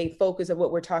have a focus of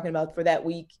what we're talking about for that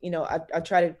week. I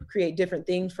try to create different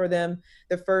themes for them.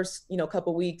 The first,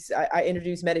 couple weeks, I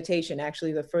introduced meditation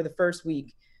actually for the first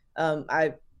week.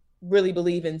 I really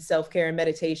believe in self-care and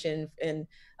meditation, and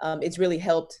it's really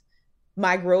helped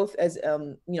my growth as,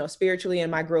 spiritually,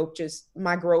 and my growth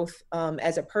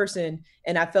as a person.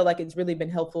 And I felt like it's really been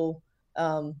helpful,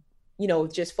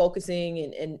 just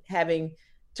focusing and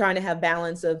trying to have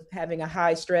balance of having a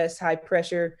high stress, high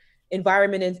pressure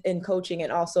environment in coaching,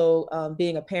 and also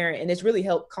being a parent. And it's really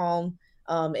helped calm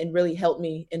and really helped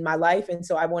me in my life. And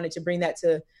so I wanted to bring that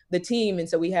to the team. And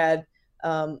so I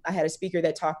had a speaker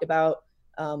that talked about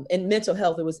in mental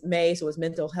health. It was May, so it was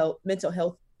mental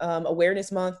health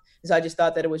awareness month. And so I just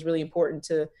thought that it was really important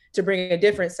to bring a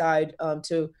different side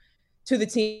to the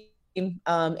team.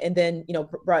 And then,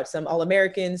 brought some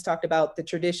All-Americans, talked about the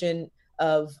tradition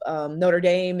of Notre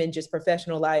Dame and just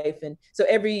professional life. And so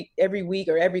every week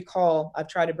or every call, I've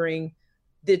tried to bring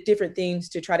the different themes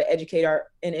to try to educate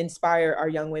and inspire our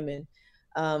young women.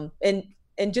 And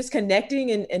just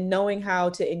connecting and knowing how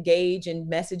to engage in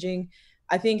messaging,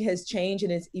 I think has changed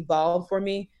and has evolved for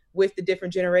me with the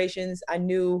different generations. I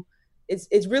knew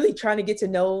it's really trying to get to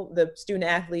know the student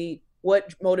athlete,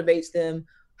 what motivates them,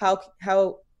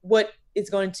 what is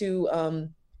going to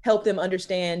help them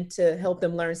understand, to help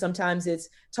them learn. Sometimes it's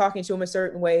talking to them a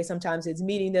certain way. Sometimes it's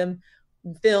meeting them,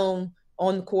 film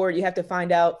on the court. You have to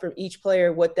find out from each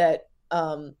player what that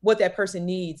person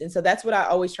needs. And so that's what I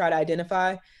always try to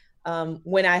identify.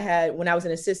 When I was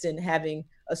an assistant, having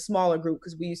a smaller group,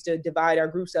 because we used to divide our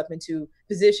groups up into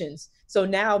positions. So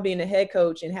now being a head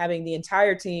coach and having the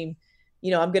entire team,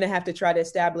 I'm going to have to try to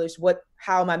establish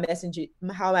how my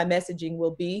messaging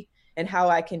will be and how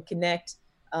I can connect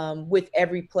with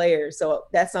every player. So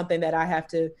that's something that I have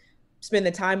to spend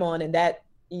the time on, and that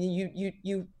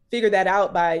you figure that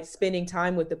out by spending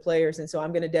time with the players. And so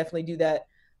I'm going to definitely do that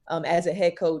as a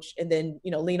head coach, and then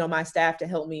lean on my staff to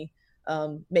help me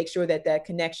make sure that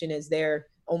connection is there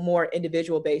on more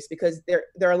individual base, because there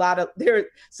are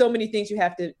so many things you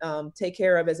have to take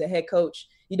care of as a head coach.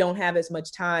 You don't have as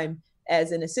much time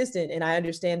as an assistant, and I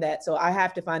understand that. So I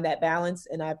have to find that balance,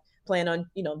 and I plan on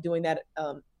doing that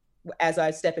as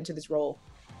I step into this role.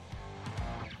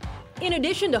 In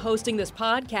addition to hosting this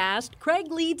podcast,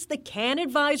 Craig leads the CAN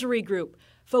Advisory Group,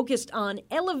 focused on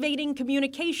elevating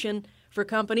communication for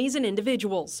companies and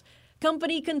individuals.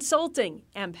 Company consulting,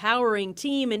 empowering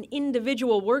team and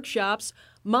individual workshops,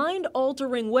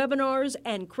 mind-altering webinars,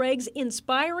 and Craig's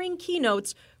inspiring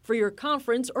keynotes for your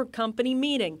conference or company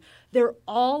meeting. They're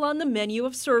all on the menu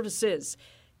of services.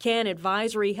 CAN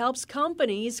Advisory helps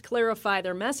companies clarify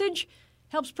their message,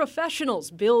 helps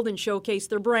professionals build and showcase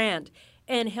their brand,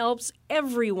 and helps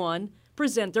everyone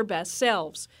present their best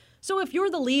selves. So if you're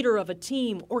the leader of a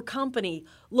team or company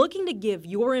looking to give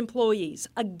your employees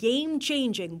a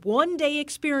game-changing one-day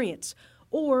experience,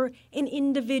 or an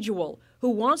individual who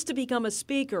wants to become a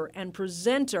speaker and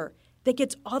presenter that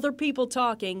gets other people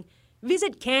talking,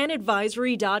 visit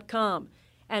canadvisory.com.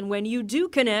 And when you do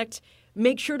connect,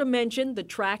 make sure to mention the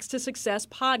Tracks to Success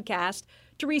podcast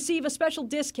to receive a special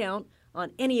discount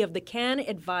on any of the CAN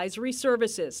Advisory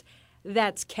services.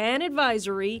 That's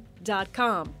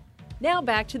canadvisory.com. Now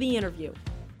back to the interview.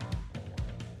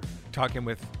 Talking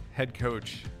with head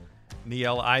coach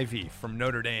Niele Ivey from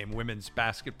Notre Dame women's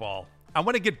basketball. I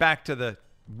want to get back to the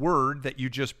word that you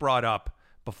just brought up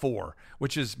before,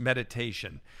 which is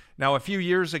meditation. Now, a few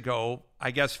years ago,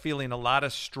 I guess feeling a lot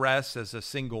of stress as a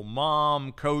single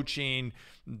mom, coaching,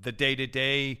 the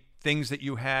day-to-day things that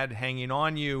you had hanging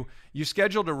on you, you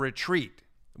scheduled a retreat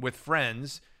with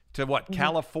friends to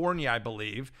California, I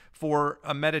believe, for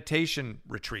a meditation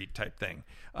retreat type thing.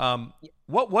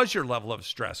 What was your level of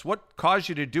stress? What caused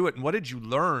you to do it? And what did you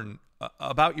learn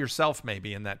about yourself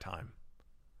maybe in that time?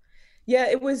 Yeah,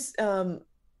 it was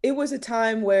a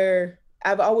time where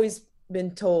I've always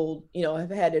been told, I've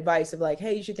had advice of like,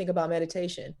 hey, you should think about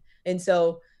meditation. And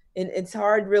so it's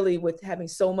hard really with having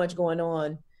so much going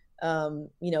on,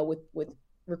 with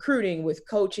recruiting, with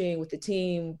coaching, with the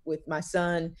team, with my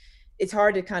son. It's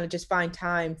hard to kind of just find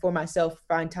time for myself,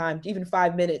 find time, even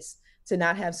 5 minutes, to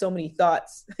not have so many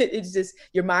thoughts. It's just,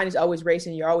 your mind is always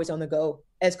racing. You're always on the go.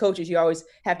 As coaches, you always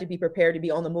have to be prepared to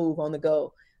be on the move, on the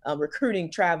go,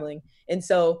 recruiting, traveling. And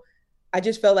so I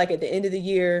just felt like at the end of the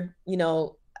year,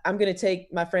 I'm going to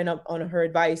take my friend up on her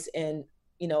advice. And,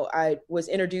 I was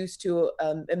introduced to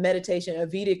a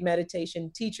Vedic meditation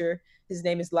teacher. His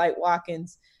name is Light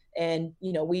Watkins. And,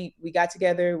 we got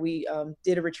together, we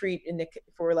did a retreat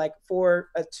for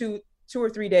a 2 or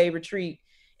 3 day retreat.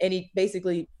 And he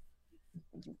basically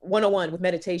 101 with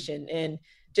meditation, and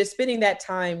just spending that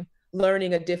time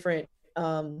learning a different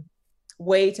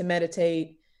way to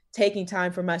meditate, taking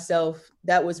time for myself,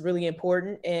 that was really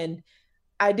important. And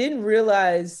I didn't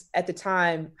realize at the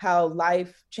time how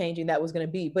life changing that was going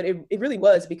to be, but it really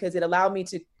was, because it allowed me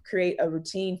to create a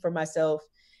routine for myself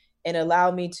and allow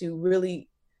me to really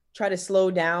try to slow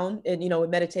down. And, with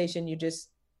meditation, you're just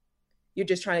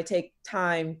trying to take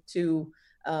time to,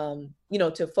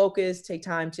 to focus, take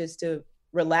time just to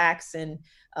relax. And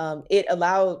it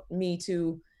allowed me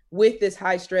to, with this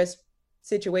high stress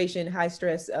situation, high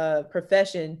stress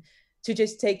profession, to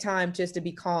just take time just to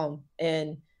be calm.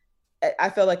 And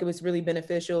I felt like it was really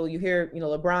beneficial. You hear,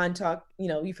 LeBron talk,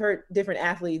 you've heard different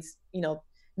athletes,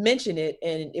 mention it.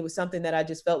 And it was something that I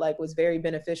just felt like was very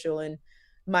beneficial in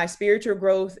my spiritual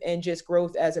growth and just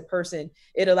growth as a person.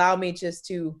 It allowed me just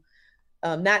to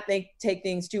not take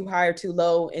things too high or too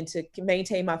low, and to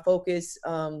maintain my focus,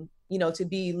 to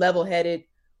be level headed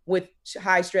with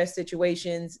high stress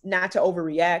situations, not to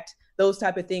overreact, those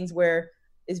type of things where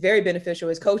it's very beneficial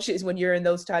as coaches when you're in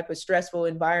those type of stressful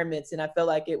environments. And I felt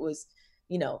like it was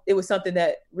something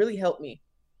that really helped me.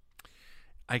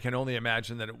 I can only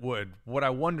imagine that it would. What I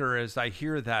wonder is, I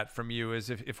hear that from you, is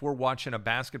if we're watching a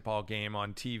basketball game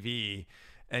on TV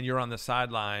and you're on the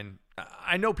sideline,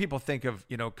 I know people think of,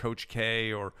 Coach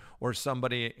K or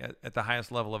somebody at the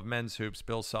highest level of men's hoops,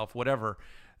 Bill Self, whatever.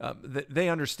 They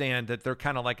understand that they're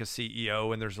kind of like a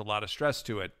CEO and there's a lot of stress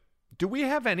to it. Do we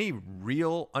have any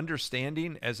real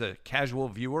understanding as a casual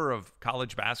viewer of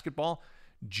college basketball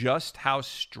just how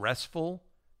stressful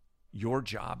your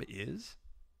job is?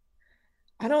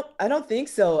 I don't think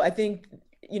so. I think,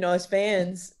 as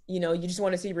fans, you just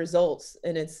want to see results,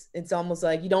 and it's almost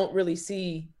like you don't really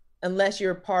see, unless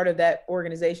you're part of that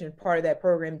organization, part of that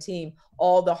program team,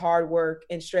 all the hard work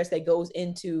and stress that goes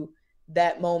into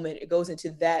that moment. It goes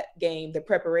into that game, the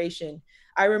preparation.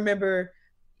 I remember,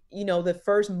 the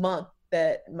first month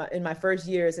in my first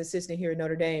year as assistant here at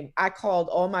Notre Dame, I called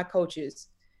all my coaches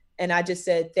and I just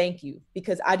said, thank you,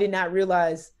 because I did not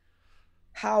realize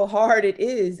how hard it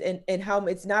is, and how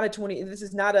it's not this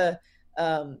is not a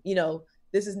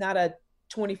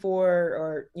 24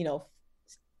 or,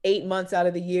 8 months out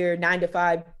of the year, 9 to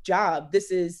 5 job.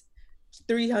 This is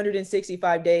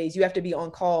 365 days. You have to be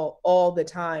on call all the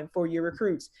time for your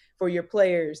recruits, for your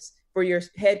players, for your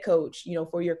head coach,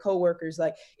 for your coworkers.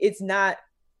 Like, it's not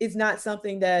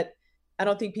something that I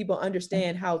don't think people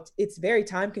understand, how it's very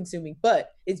time consuming,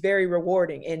 but it's very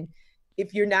rewarding. And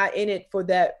if you're not in it for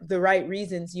the right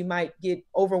reasons, you might get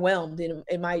overwhelmed, and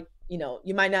it might,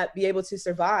 you might not be able to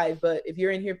survive. But if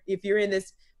you're in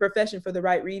this profession for the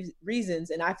right reasons,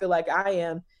 and I feel like I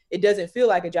am, it doesn't feel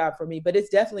like a job for me, but it's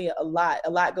definitely a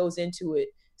lot goes into it.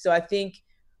 So I think,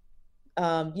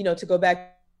 to go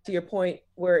back to your point,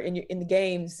 where in the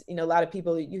games, a lot of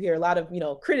people, you hear a lot of,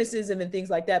 criticism and things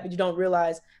like that, but you don't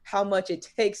realize how much it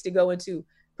takes to go into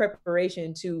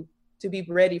preparation to be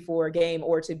ready for a game,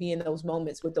 or to be in those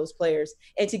moments with those players,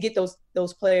 and to get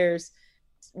those players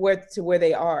where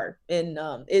they are. And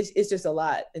it's just a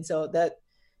lot. And so that,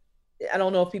 I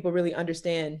don't know if people really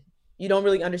understand. You don't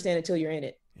really understand until you're in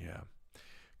it. Yeah.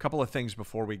 A couple of things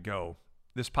before we go.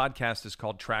 This podcast is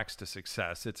called Tracks to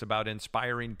Success. It's about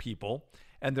inspiring people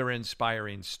and their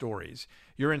inspiring stories.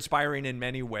 You're inspiring in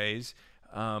many ways.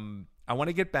 I want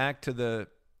to get back to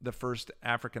the first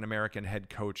African-American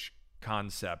head coach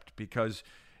concept, because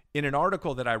in an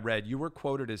article that I read, you were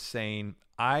quoted as saying,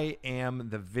 "I am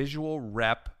the visual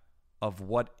rep of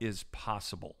what is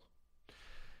possible."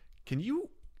 Can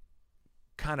you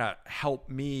kind of help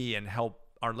me and help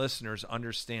our listeners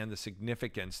understand the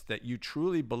significance that you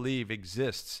truly believe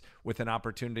exists with an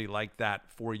opportunity like that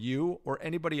for you or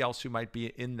anybody else who might be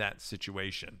in that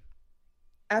situation?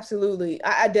 Absolutely.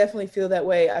 I definitely feel that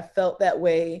way. I felt that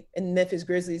way in Memphis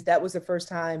Grizzlies. That was the first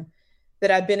time that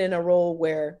I've been in a role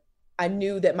where I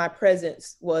knew that my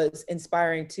presence was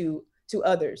inspiring to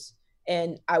others.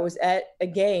 And I was at a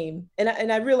game, and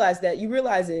I realized that. You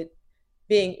realize it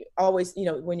being always,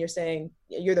 when you're saying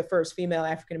you're the first female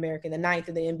African-American, the 9th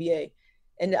in the NBA.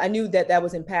 And I knew that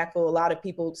was impactful. A lot of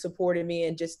people supported me,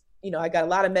 and just, I got a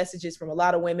lot of messages from a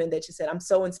lot of women that just said, I'm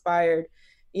so inspired,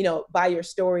 by your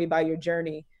story, by your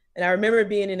journey. And I remember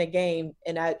being in a game,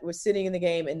 and I was sitting in the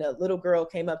game, and a little girl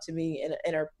came up to me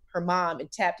and her mom and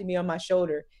tapped me on my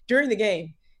shoulder during the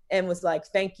game and was like,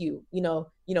 thank you,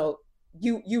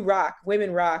 you rock,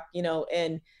 women rock,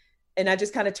 and I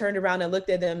just kind of turned around and looked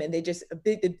at them, and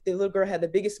the little girl had the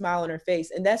biggest smile on her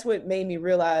face. And that's what made me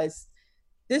realize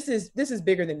this is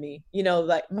bigger than me.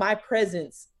 Like, my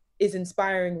presence is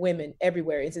inspiring women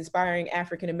everywhere. It's inspiring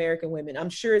African-American women. I'm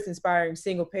sure it's inspiring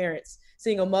single parents,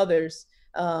 single mothers,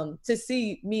 to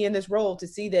see me in this role, to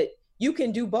see that you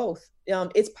can do both.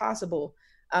 It's possible.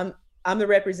 I'm the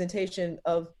representation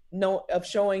of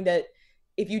showing that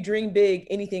if you dream big,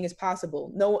 anything is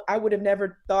possible. No, I would have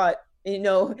never thought,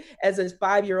 as a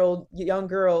 5-year-old young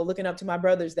girl looking up to my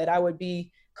brothers, that I would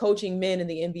be coaching men in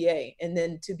the NBA, and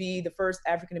then to be the first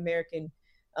African American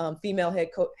female head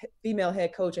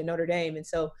coach at Notre Dame. And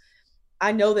so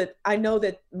I know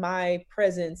that my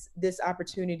presence, this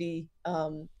opportunity,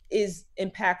 is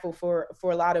impactful for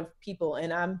a lot of people,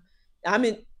 and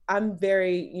I'm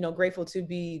very grateful to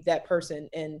be that person,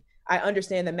 and I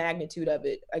understand the magnitude of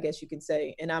it, I guess you can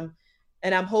say, and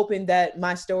I'm hoping that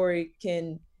my story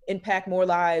can impact more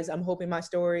lives. I'm hoping my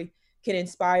story can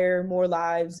inspire more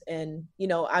lives, and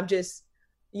I'm just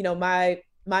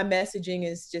my messaging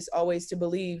is just always to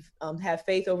believe, have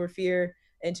faith over fear,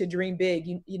 and to dream big.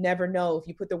 You never know. If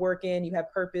you put the work in, you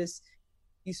have purpose,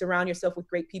 you surround yourself with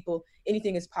great people,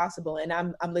 anything is possible. And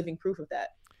I'm living proof of that.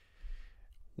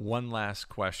 One last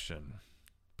question.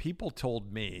 People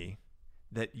told me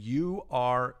that you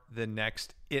are the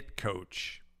next IT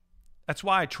coach. That's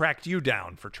why I tracked you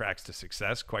down for Tracks to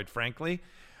Success, quite frankly.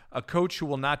 A coach who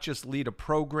will not just lead a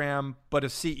program, but a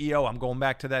CEO. I'm going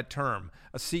back to that term.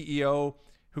 A CEO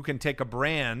who can take a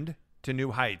brand to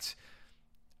new heights.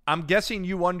 I'm guessing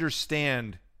you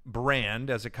understand brand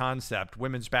as a concept,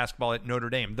 women's basketball at Notre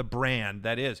Dame, the brand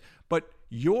that is, but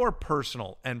your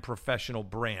personal and professional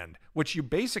brand, which you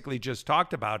basically just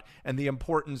talked about, and the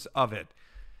importance of it.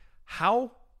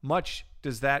 How much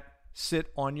does that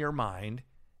sit on your mind?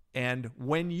 And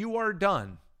when you are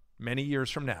done, many years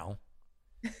from now,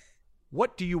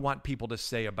 what do you want people to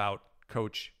say about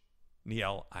Coach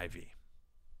Niele Ivey?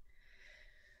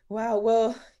 Wow.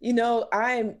 Well,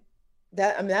 I'm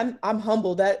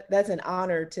humbled. That's an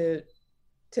honor to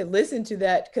listen to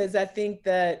that, because I think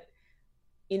that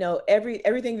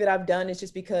everything that I've done is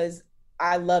just because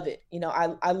I love it.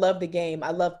 I love the game.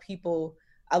 I love people.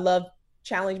 I love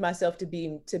challenge myself to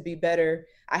be better.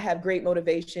 I have great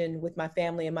motivation with my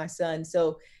family and my son.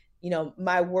 So,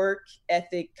 my work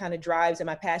ethic kind of drives, and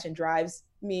my passion drives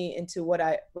me into what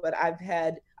I've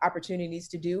had opportunities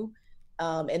to do.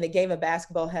 And the game of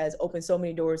basketball has opened so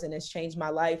many doors and has changed my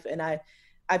life. And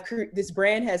this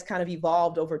brand has kind of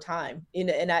evolved over time.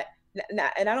 And I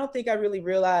don't think I really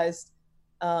realized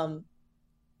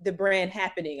the brand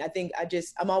happening. I think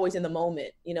I'm always in the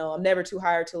moment. I'm never too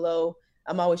high or too low.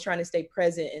 I'm always trying to stay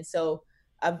present. And so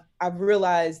I've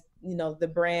realized,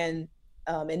 the brand,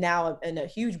 and now in a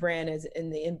huge brand is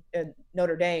in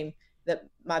Notre Dame, that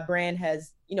my brand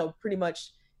has, pretty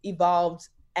much evolved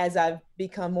as I've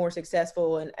become more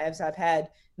successful and as I've had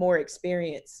more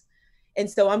experience. And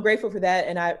so I'm grateful for that.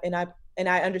 And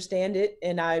I understand it.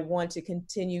 And I want to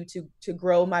continue to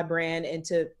grow my brand, and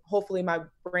to hopefully my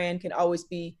brand can always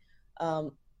be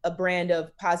a brand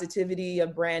of positivity, a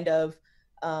brand of,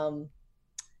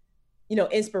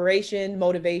 inspiration,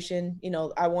 motivation.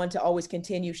 I want to always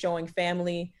continue showing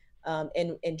family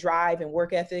and drive and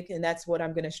work ethic. And that's what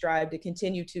I'm going to strive to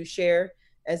continue to share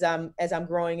as I'm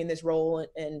growing in this role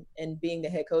and being the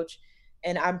head coach.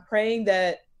 And I'm praying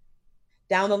that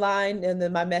down the line, and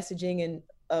then my messaging and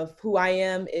of who I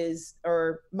am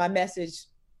or my message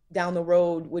down the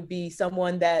road would be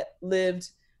someone that lived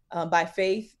by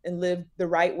faith and lived the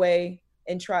right way,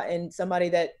 and somebody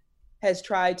that has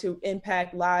tried to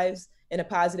impact lives in a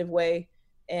positive way,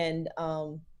 and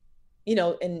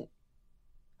and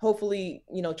hopefully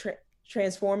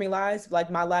transforming lives,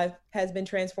 like my life has been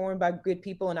transformed by good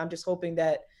people. And I'm just hoping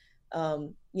that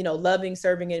loving,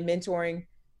 serving, and mentoring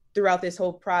throughout this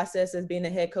whole process as being a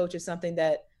head coach is something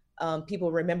that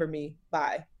people remember me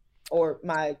by, or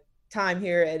my time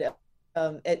here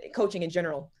at coaching in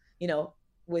general,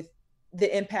 with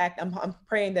the impact. I'm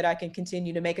praying that I can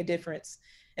continue to make a difference,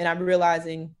 and I'm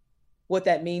realizing what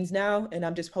that means now. And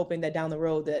I'm just hoping that down the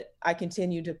road that I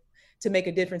continue to make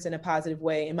a difference in a positive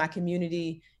way in my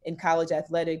community, in college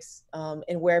athletics,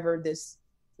 and wherever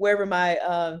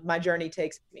my journey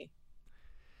takes me.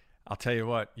 I'll tell you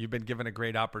what, you've been given a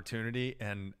great opportunity,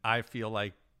 and I feel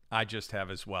like I just have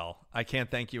as well. I can't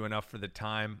thank you enough for the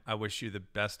time. I wish you the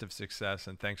best of success,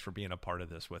 and thanks for being a part of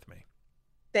this with me.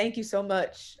 Thank you so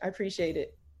much. I appreciate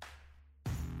it.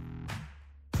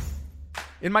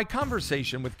 In my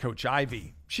conversation with Coach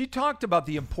Ivey, she talked about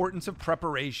the importance of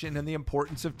preparation and the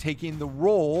importance of taking the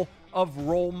role of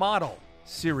role model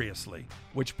seriously,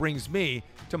 which brings me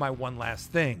to my one last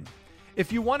thing.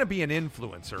 If you want to be an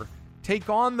influencer,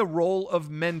 take on the role of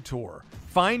mentor.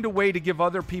 Find a way to give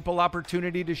other people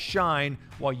opportunity to shine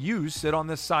while you sit on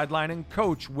the sideline and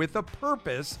coach, with a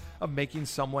purpose of making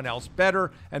someone else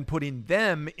better and putting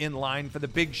them in line for the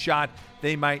big shot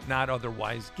they might not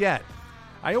otherwise get.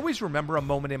 I always remember a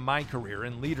moment in my career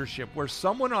in leadership where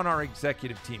someone on our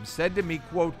executive team said to me,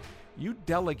 quote, "You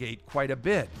delegate quite a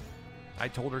bit." I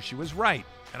told her she was right,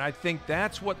 and I think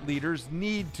that's what leaders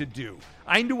need to do.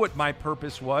 I knew what my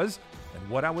purpose was and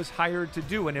what I was hired to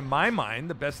do, and in my mind,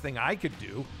 the best thing I could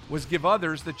do was give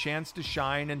others the chance to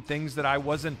shine in things that I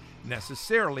wasn't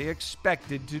necessarily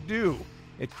expected to do.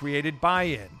 It created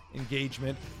buy-in,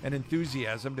 engagement, and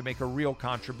enthusiasm to make a real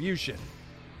contribution.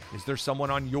 Is there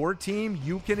someone on your team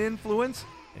you can influence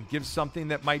and give something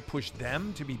that might push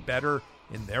them to be better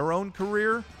in their own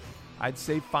career? I'd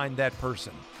say find that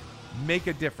person. Make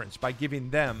a difference by giving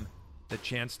them the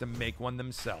chance to make one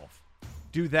themselves.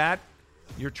 Do that,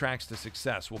 your tracks to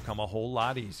success will come a whole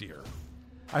lot easier.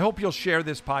 I hope you'll share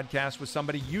this podcast with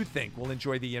somebody you think will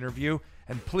enjoy the interview.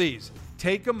 And please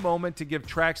take a moment to give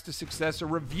Tracks to Success a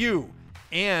review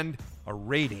and a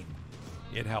rating.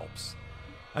 It helps.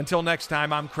 Until next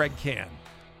time, I'm Craig Kann.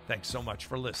 Thanks so much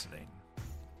for listening.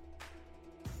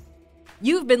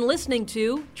 You've been listening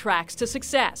to Tracks to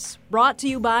Success, brought to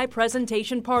you by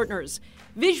Presentation Partners,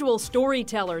 visual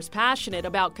storytellers passionate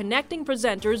about connecting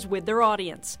presenters with their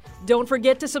audience. Don't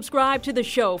forget to subscribe to the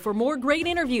show for more great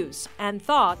interviews and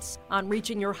thoughts on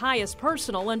reaching your highest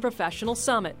personal and professional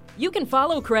summit. You can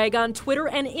follow Craig on Twitter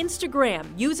and Instagram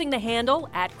using the handle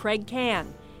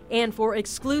 @CraigCann. And for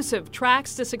exclusive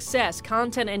Tracks to Success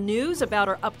content and news about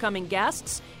our upcoming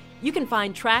guests, you can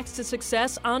find Tracks to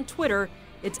Success on Twitter.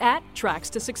 It's @Tracks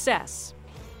to Success.